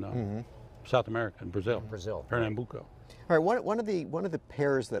built in South America, in Brazil. Pernambuco. All right, one of the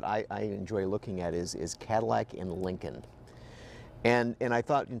pairs that I enjoy looking at is Cadillac and Lincoln. And I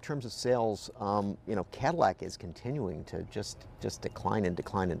thought in terms of sales, Cadillac is continuing to just decline and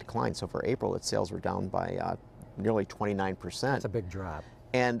decline and decline. So for April, its sales were down by nearly 29%. That's a big drop.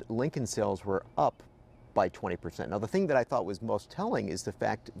 And Lincoln sales were up by 20%. Now the thing that I thought was most telling is the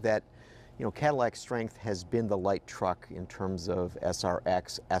fact that Cadillac's strength has been the light truck in terms of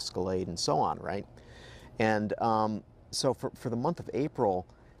SRX, Escalade, and so on, right? And so for the month of April,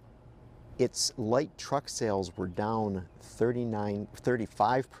 its light truck sales were down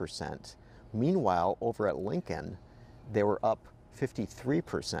 35%. Meanwhile, over at Lincoln, they were up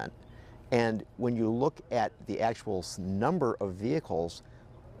 53%. And when you look at the actual number of vehicles,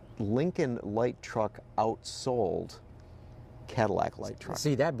 Lincoln light truck outsold Cadillac light truck.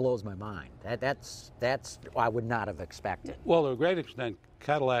 See, that blows my mind. That's I would not have expected. Well, to a great extent,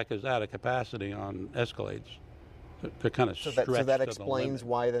 Cadillac is out of capacity on Escalades. They're kind of stretched. So that explains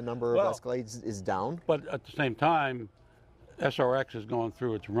why the number of Escalades is down? But at the same time, SRX is going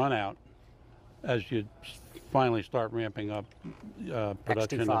through its run out as you finally start ramping up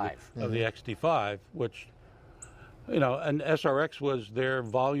production of the XT5, which, and SRX was their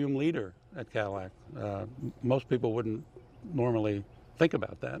volume leader at Cadillac. Most people wouldn't normally think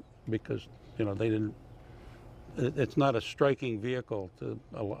about that because, they didn't. It's not a striking vehicle to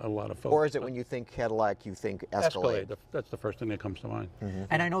a lot of folks. Or is it when you think Cadillac, you think Escalade? That's the first thing that comes to mind.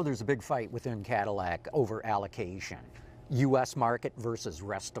 And I know there's a big fight within Cadillac over allocation, U.S. market versus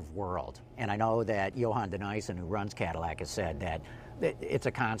rest of world. And I know that Johan Denissen, who runs Cadillac, has said that it's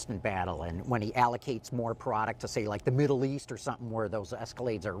a constant battle. And when he allocates more product to, say, like the Middle East or something where those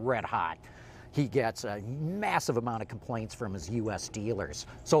Escalades are red hot, he gets a massive amount of complaints from his U.S. dealers.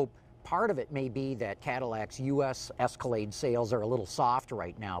 So part of it may be that Cadillac's U.S. Escalade sales are a little soft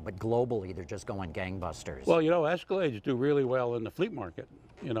right now, but globally they're just going gangbusters. Well, Escalades do really well in the fleet market,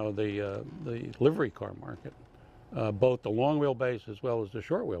 the livery car market, both the long wheelbase as well as the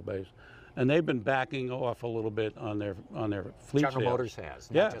short wheelbase, and they've been backing off a little bit on their fleet General sales. Motors has.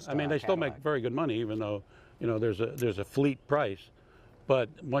 Yeah, I mean they still make very good money, even though there's a fleet price, but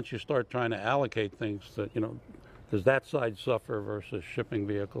once you start trying to allocate things to does that side suffer versus shipping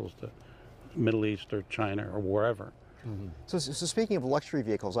vehicles to Middle East or China or wherever? So speaking of luxury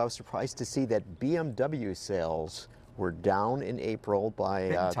vehicles, I was surprised to see that BMW sales were down in April by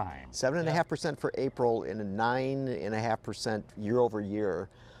 7.5% for April and 9.5% year over year.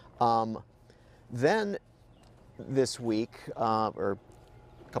 Then this week, or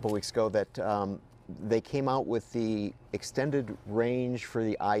a couple weeks ago, that they came out with the extended range for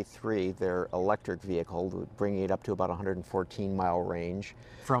the i3, their electric vehicle, bringing it up to about 114-mile range.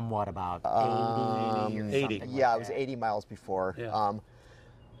 From what, about 80? 80. Yeah, it was 80 miles before. Yeah.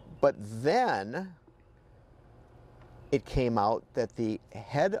 But then it came out that the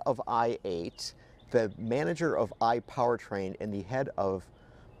head of i8, the manager of iPowertrain, and the head of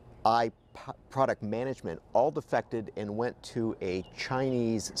product management all defected and went to a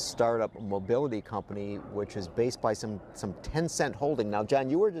Chinese startup mobility company, which is based by some Tencent holding. Now, John,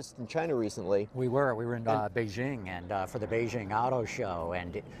 you were just in China recently. We were in Beijing, and for the Beijing Auto Show,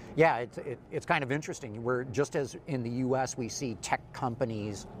 and it's kind of interesting. We're just as in the U.S. we see tech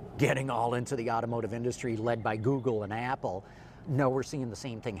companies getting all into the automotive industry, led by Google and Apple. No, we're seeing the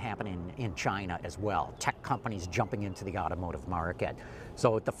same thing happening in China as well. Tech companies jumping into the automotive market.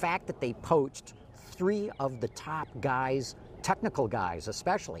 So the fact that they poached 3 of the top guys, technical guys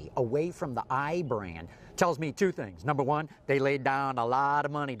especially, away from the i brand tells me 2 things. Number one, they laid down a lot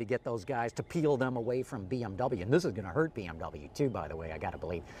of money to get those guys to peel them away from BMW. And this is going to hurt BMW too, by the way, I got to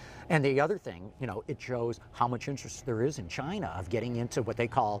believe. And the other thing, it shows how much interest there is in China of getting into what they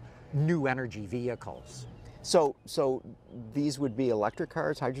call new energy vehicles. So these would be electric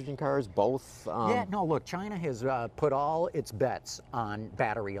cars, hydrogen cars, both? Yeah, no, look, China has put all its bets on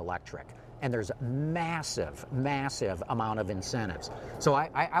battery electric, and there's massive amount of incentives. So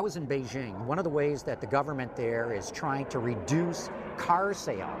I was in Beijing. One of the ways that the government there is trying to reduce car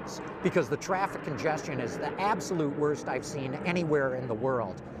sales, because the traffic congestion is the absolute worst I've seen anywhere in the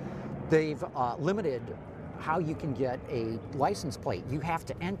world. They've limited how you can get a license plate. You have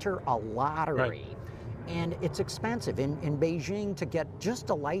to enter a lottery. Right. And it's expensive. In Beijing, to get just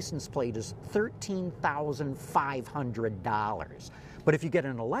a license plate is $13,500. But if you get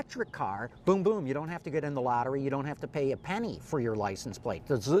an electric car, boom, boom, you don't have to get in the lottery. You don't have to pay a penny for your license plate.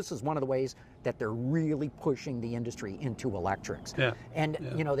 So this is one of the ways that they're really pushing the industry into electrics. Yeah. And,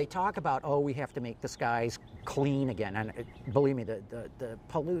 they talk about, we have to make the skies clean again. And believe me, the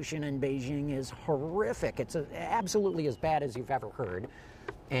pollution in Beijing is horrific. It's absolutely as bad as you've ever heard.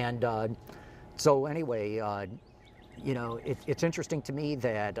 And so anyway, it's interesting to me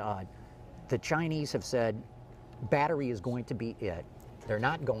that the Chinese have said battery is going to be it. They're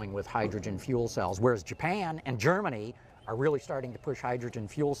not going with hydrogen fuel cells, whereas Japan and Germany are really starting to push hydrogen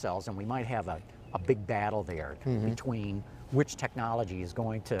fuel cells, and we might have a big battle there between which technology is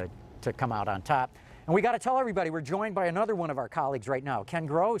going to come out on top. And we got to tell everybody we're joined by another one of our colleagues right now, Ken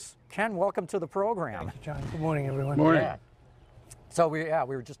Gross. Ken, welcome to the program. Thanks, John. Good morning, everyone. Morning. Yeah. So we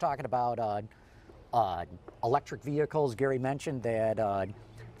were just talking about electric vehicles. Gary mentioned that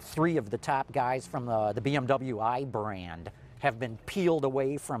 3 of the top guys from the BMW i brand have been peeled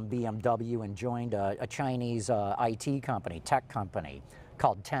away from BMW and joined a Chinese IT company, tech company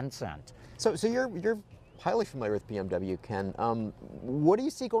called Tencent. So you're highly familiar with BMW, Ken. What do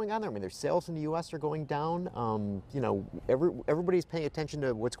you see going on there? I mean, their sales in the U.S. are going down. Everybody's paying attention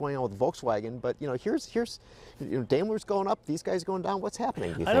to what's going on with Volkswagen, but here's Daimler's going up, these guys going down. What's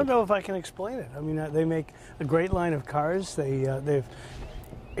happening? I don't know if I can explain it. I mean, they make a great line of cars. They've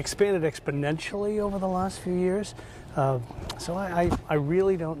expanded exponentially over the last few years. So I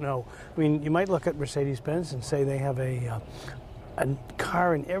really don't know. I mean, you might look at Mercedes-Benz and say they have a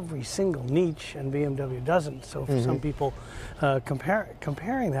car in every single niche, and BMW doesn't. So for some people,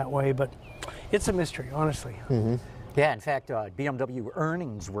 comparing that way, but it's a mystery, honestly. Yeah, in fact, BMW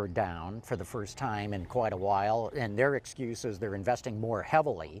earnings were down for the first time in quite a while, and their excuse is they're investing more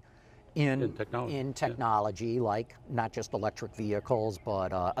heavily in technology, like not just electric vehicles,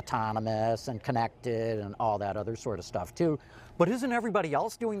 but autonomous and connected and all that other sort of stuff too. But isn't everybody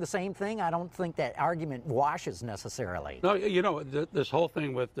else doing the same thing? I don't think that argument washes necessarily. No, this whole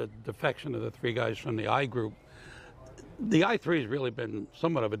thing with the defection of the 3 guys from the I group, the i3 has really been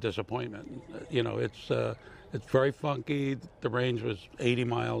somewhat of a disappointment. It's very funky. The range was 80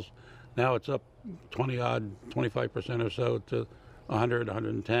 miles. Now it's up 25% or so to 100,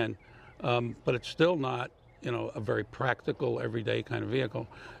 110. But it's still not, a very practical, everyday kind of vehicle.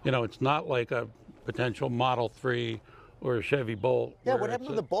 It's not like a potential Model 3 or a Chevy Bolt. Yeah, what happened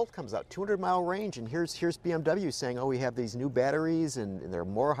when the Bolt comes out? 200-mile range, and here's BMW saying, we have these new batteries, and they're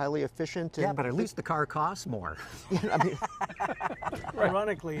more highly efficient. Yeah, but at least the car costs more.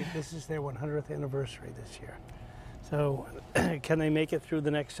 Ironically, this is their 100th anniversary this year. So can they make it through the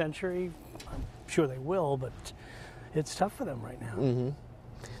next century? I'm sure they will, but it's tough for them right now.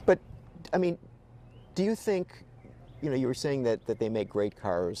 But, I mean, do you think, you were saying that they make great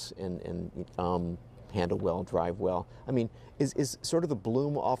cars, and handle well, drive well. I mean, is sort of the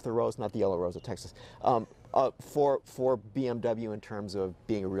bloom off the rose, not the yellow rose of Texas, for BMW in terms of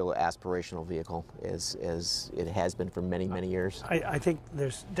being a real aspirational vehicle, as it has been for many, many years? I think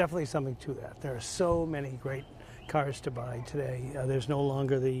there's definitely something to that. There are so many great cars to buy today. There's no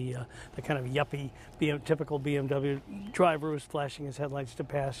longer the kind of yuppie typical BMW driver who's flashing his headlights to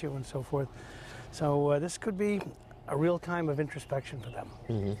pass you and so forth. So this could be a real time of introspection for them.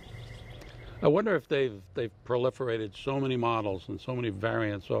 Mm-hmm. I wonder if they've proliferated so many models and so many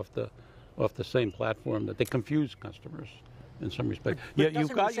variants off the same platform that they confuse customers in some respect. But Yeah,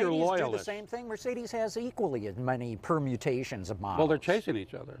 you've got your Mercedes loyalists. do the same thing? Mercedes has equally as many permutations of models. Well, they're chasing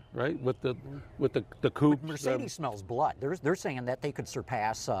each other, right? With the coupes. But Mercedes smells blood. They're saying that they could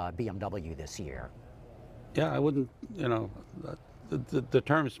surpass BMW this year. Yeah, I wouldn't. The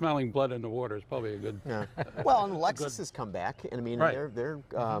term "smelling blood in the water" is probably a good. Yeah. Well, and Lexus has come back, and I mean, Right. they're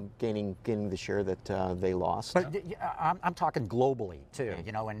gaining the share that they lost. But I'm talking globally too,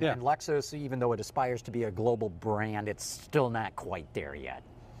 and Lexus, even though it aspires to be a global brand, it's still not quite there yet.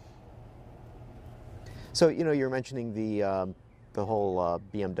 So you're mentioning the whole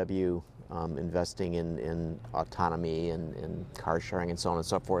BMW investing in autonomy and car sharing and so on and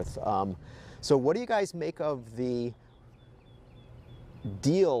so forth. So what do you guys make of the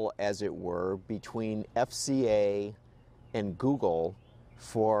deal, as it were, between FCA and Google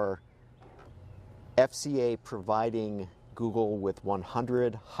for FCA providing Google with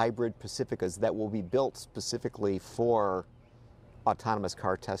 100 hybrid Pacificas that will be built specifically for autonomous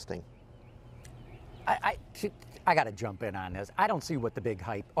car testing? I got to jump in on this. I don't see what the big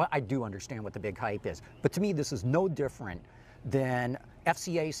hype. I do understand what the big hype is, but to me, this is no different than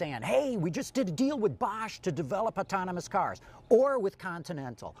FCA saying, hey, we just did a deal with Bosch to develop autonomous cars, or with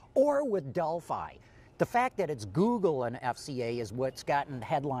Continental, or with Delphi. The fact that it's Google and FCA is what's gotten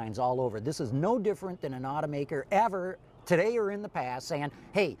headlines all over. This is no different than an automaker ever, today or in the past, saying,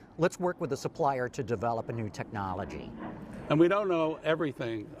 hey, let's work with a supplier to develop a new technology. And we don't know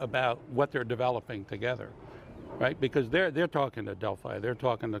everything about what they're developing together, right? Because they're talking to Delphi, they're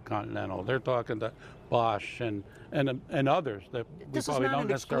talking to Continental, they're talking to Bosch and others that we probably don't necessarily know.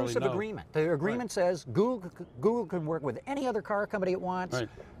 This is not an exclusive agreement. The agreement says Google can work with any other car company it wants. Right.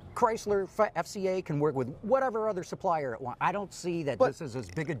 Chrysler, FCA can work with whatever other supplier it wants. I don't see that this is as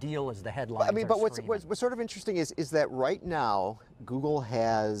big a deal as the headlines I mean, but what's screaming. sort of interesting is that right now Google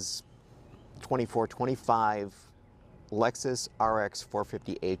has 24, 25 Lexus RX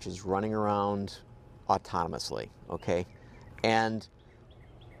 450Hs running around autonomously, okay? And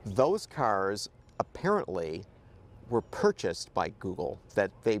those cars apparently were purchased by Google, that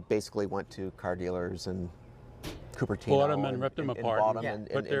they basically went to car dealers and Cupertino bought them and ripped them apart. Bought them and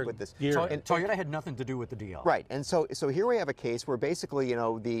and with this. Toyota had nothing to do with the deal. Right, and so here we have a case where basically,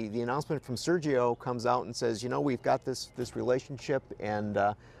 the announcement from Sergio comes out and says, we've got this relationship, and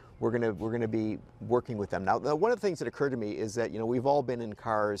we're gonna be working with them. Now, one of the things that occurred to me is that we've all been in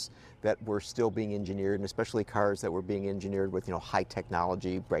cars that were still being engineered, and especially cars that were being engineered with high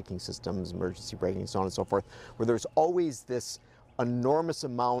technology braking systems, emergency braking, so on and so forth, where there's always this enormous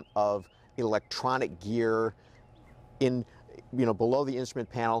amount of electronic gear in below the instrument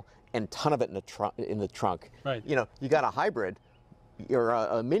panel, and ton of it in the trunk. Right. You got a hybrid or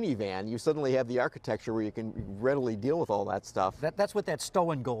a minivan, you suddenly have the architecture where you can readily deal with all that stuff. That's what that stow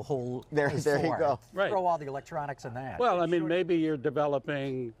and go hole there is you for. go. Right. Throw all the electronics in that. Well, I mean, maybe you're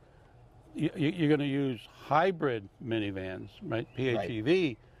developing, you're going to use hybrid minivans, right?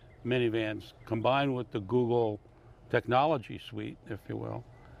 PHEV minivans combined with the Google technology suite, if you will,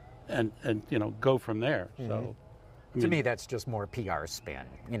 and go from there. Mm-hmm. So. To me, that's just more PR spin.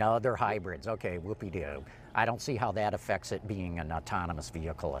 They're hybrids. Okay, whoopee-doo. I don't see how that affects it being an autonomous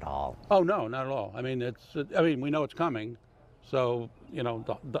vehicle at all. Oh, no, not at all. I mean, we know it's coming. So,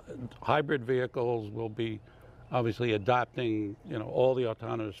 the hybrid vehicles will be obviously adopting, all the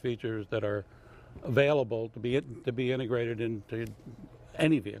autonomous features that are available to be integrated into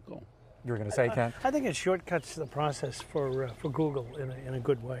any vehicle. You were going to say, Ken? I think it shortcuts the process for Google in a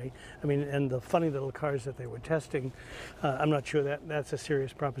good way. I mean, and the funny little cars that they were testing, I'm not sure that's a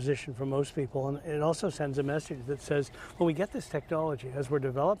serious proposition for most people. And it also sends a message that says, when we get this technology, as we're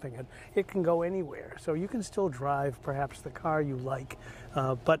developing it, it can go anywhere. So you can still drive perhaps the car you like,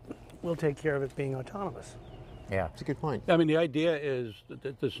 but we'll take care of it being autonomous. Yeah, it's a good point. I mean, the idea is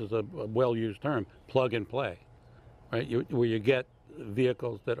that this is a well-used term, plug and play, right? Where you get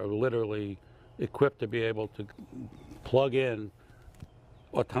vehicles that are literally equipped to be able to plug in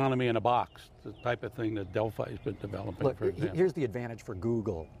autonomy in a box, the type of thing that Delphi's been developing. Look, for example. Here's the advantage for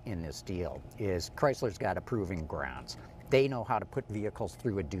Google in this deal, is Chrysler's got a proving grounds. They know how to put vehicles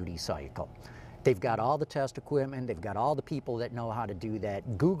through a duty cycle. They've got all the test equipment, they've got all the people that know how to do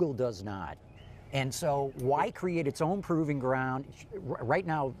that. Google does not. And so why create its own proving ground? Right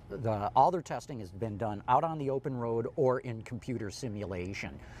now, all their testing has been done out on the open road or in computer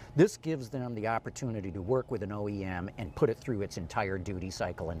simulation. This gives them the opportunity to work with an OEM and put it through its entire duty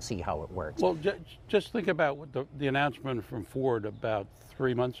cycle and see how it works. Well, just think about what the announcement from Ford about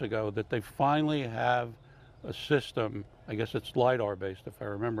 3 months ago, that they finally have a system, I guess it's LiDAR based if I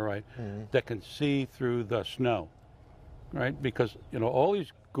remember right, that can see through the snow, right? Because, you know, all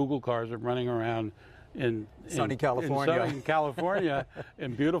these Google cars are running around in sunny California, in sunny California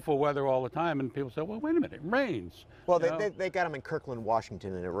in beautiful weather all the time, and people say, well, wait a minute, it rains. Well, they got them in Kirkland,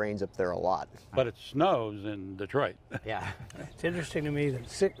 Washington, and it rains up there a lot. But it snows in Detroit. Yeah. It's interesting to me that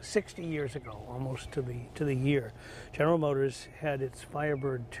 60 years ago, almost to the year, General Motors had its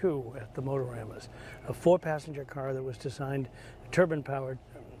Firebird 2 at the Motoramas, a 4-passenger car that was designed, turbine-powered,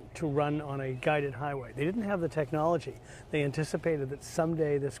 to run on a guided highway. They didn't have the technology. They anticipated that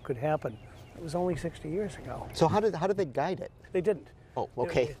someday this could happen. It was only 60 years ago. So how did they guide it? They didn't. Oh,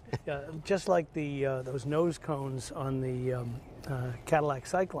 okay. Just like those nose cones on the Cadillac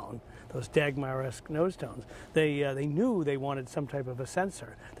Cyclone, those Dagmar-esque nose cones, they knew they wanted some type of a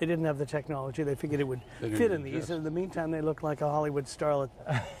sensor. They didn't have the technology. They figured it would fit in these. And in the meantime, they looked like a Hollywood starlet.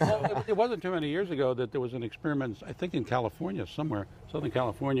 Well, it wasn't too many years ago that there was an experiment, I think in California somewhere, Southern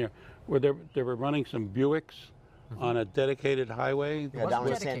California, where they were running some Buicks on a dedicated highway. Yeah, down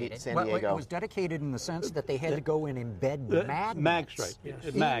in San Diego. It was dedicated in the sense that they had to go and embed magnets. Mags, right.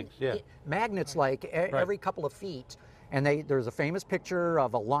 Yes. Mags, yeah. Magnets like every couple of feet. And there's a famous picture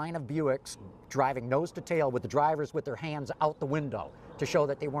of a line of Buicks driving nose to tail with the drivers with their hands out the window to show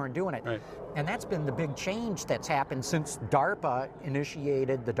that they weren't doing it. Right. And that's been the big change that's happened since DARPA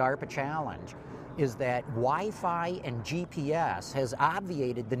initiated the DARPA Challenge, is that Wi-Fi and GPS has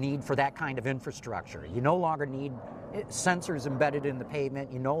obviated the need for that kind of infrastructure. You no longer need sensors embedded in the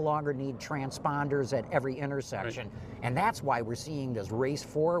pavement. You no longer need transponders at every intersection. Right. And that's why we're seeing this race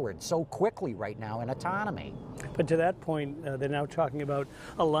forward so quickly right now in autonomy. But to that point, they're now talking about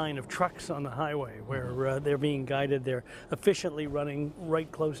a line of trucks on the highway where they're being guided. They're efficiently running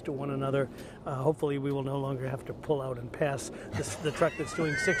right close to one another. Hopefully we will no longer have to pull out and pass the truck that's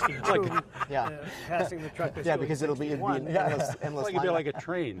doing 62, passing the truck that's doing because 61. it'll be an endless It'd be like a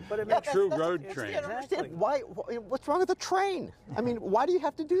train, But it a makes- true road train. I don't understand. What's wrong with the train? I mean, why do you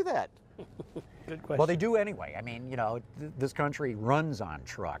have to do that? Good question. Well, they do anyway. I mean, you know, this country runs on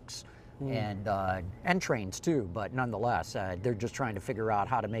trucks and trains too, but nonetheless, they're just trying to figure out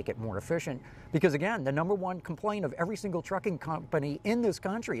how to make it more efficient. Because again, the number one complaint of every single trucking company in this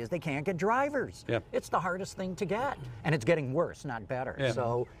country is they can't get drivers. Yep. It's the hardest thing to get, and it's getting worse, not better. Yeah.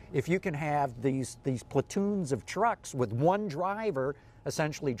 So if you can have these platoons of trucks with one driver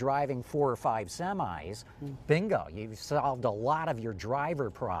essentially driving 4 or 5 semis, bingo, you've solved a lot of your driver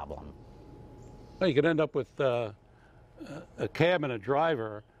problem. Well, you could end up with a cab and a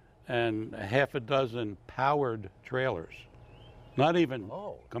driver and a half a dozen powered trailers. Not even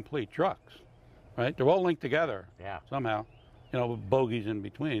complete trucks, right? They're all linked together somehow, you know, with bogies in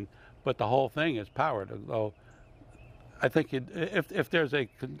between, but the whole thing is powered. Although I think if there's a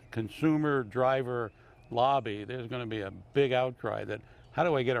consumer driver lobby, there's going to be a big outcry that how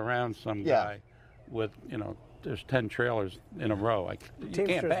do I get around some guy with, you know, there's 10 trailers in a row. You can't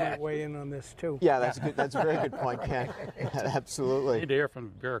Teamsters back. might weigh in on this too. Yeah, that's good. That's a very good point, Ken. Absolutely. Need to hear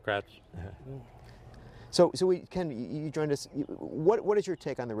from bureaucrats. So Ken, you joined us. What is your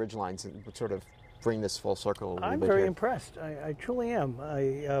take on the Ridgelines and sort of bring this full circle a little I'm bit very here? impressed. I truly am.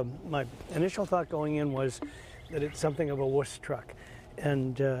 My initial thought going in was that it's something of a wuss truck.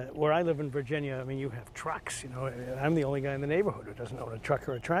 And where I live in Virginia, I mean, you have trucks, you know. I'm the only guy in the neighborhood who doesn't own a truck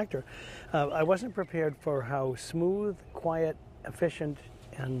or a tractor. I wasn't prepared for how smooth, quiet, efficient,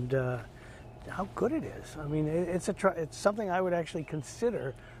 and how good it is. I mean, it's something I would actually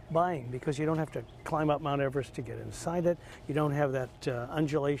consider buying because you don't have to climb up Mount Everest to get inside it. You don't have that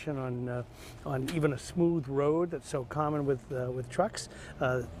undulation on even a smooth road that's so common with trucks.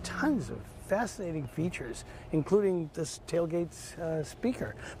 Tons of fascinating features, including this tailgate's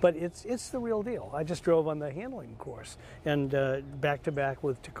speaker. But it's the real deal. I just drove on the handling course and back to back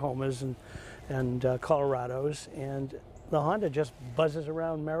with Tacomas and Colorados, and the Honda just buzzes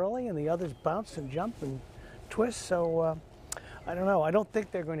around merrily, and the others bounce and jump and twist. So I don't know. I don't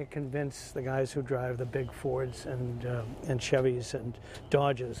think they're going to convince the guys who drive the big Fords and Chevys and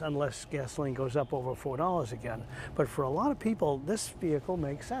Dodges unless gasoline goes up over $4 again. But for a lot of people, this vehicle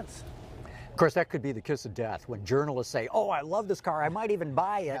makes sense. course, that could be the kiss of death when journalists say, "Oh, I love this car. I might even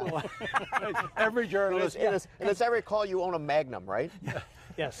buy it." Every journalist. And it's every call you own a Magnum, right?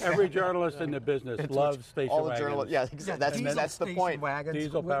 Yes. Every journalist in the business loves station all the wagons. journalists. Yeah, exactly. That's the point. Wagons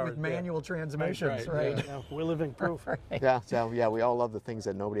Diesel with manual transmissions, right. right? Yeah, we're living proof. Yeah, we all love the things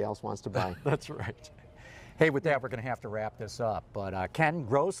that nobody else wants to buy. That's right. Hey, with that, we're going to have to wrap this up. But Ken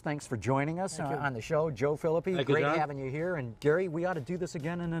Gross, thanks for joining us on the show. Joe Phillippi, Thank you, great John. having you here. And Gary, we ought to do this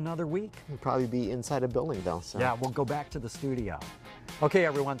again in another week. We'll probably be inside a building, though. So. Yeah, we'll go back to the studio. Okay,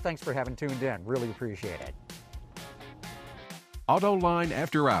 everyone, thanks for having tuned in. Really appreciate it. Autoline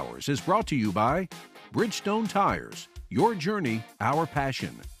After Hours is brought to you by Bridgestone Tires, your journey, our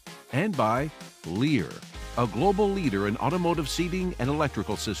passion, and by Lear, a global leader in automotive seating and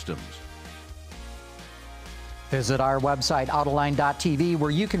electrical systems. Visit our website, Autoline.tv,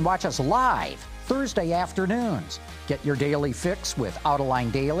 where you can watch us live Thursday afternoons. Get your daily fix with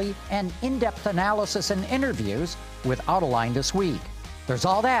Autoline Daily and in-depth analysis and interviews with Autoline This Week. There's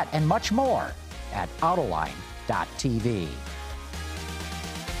all that and much more at Autoline.tv.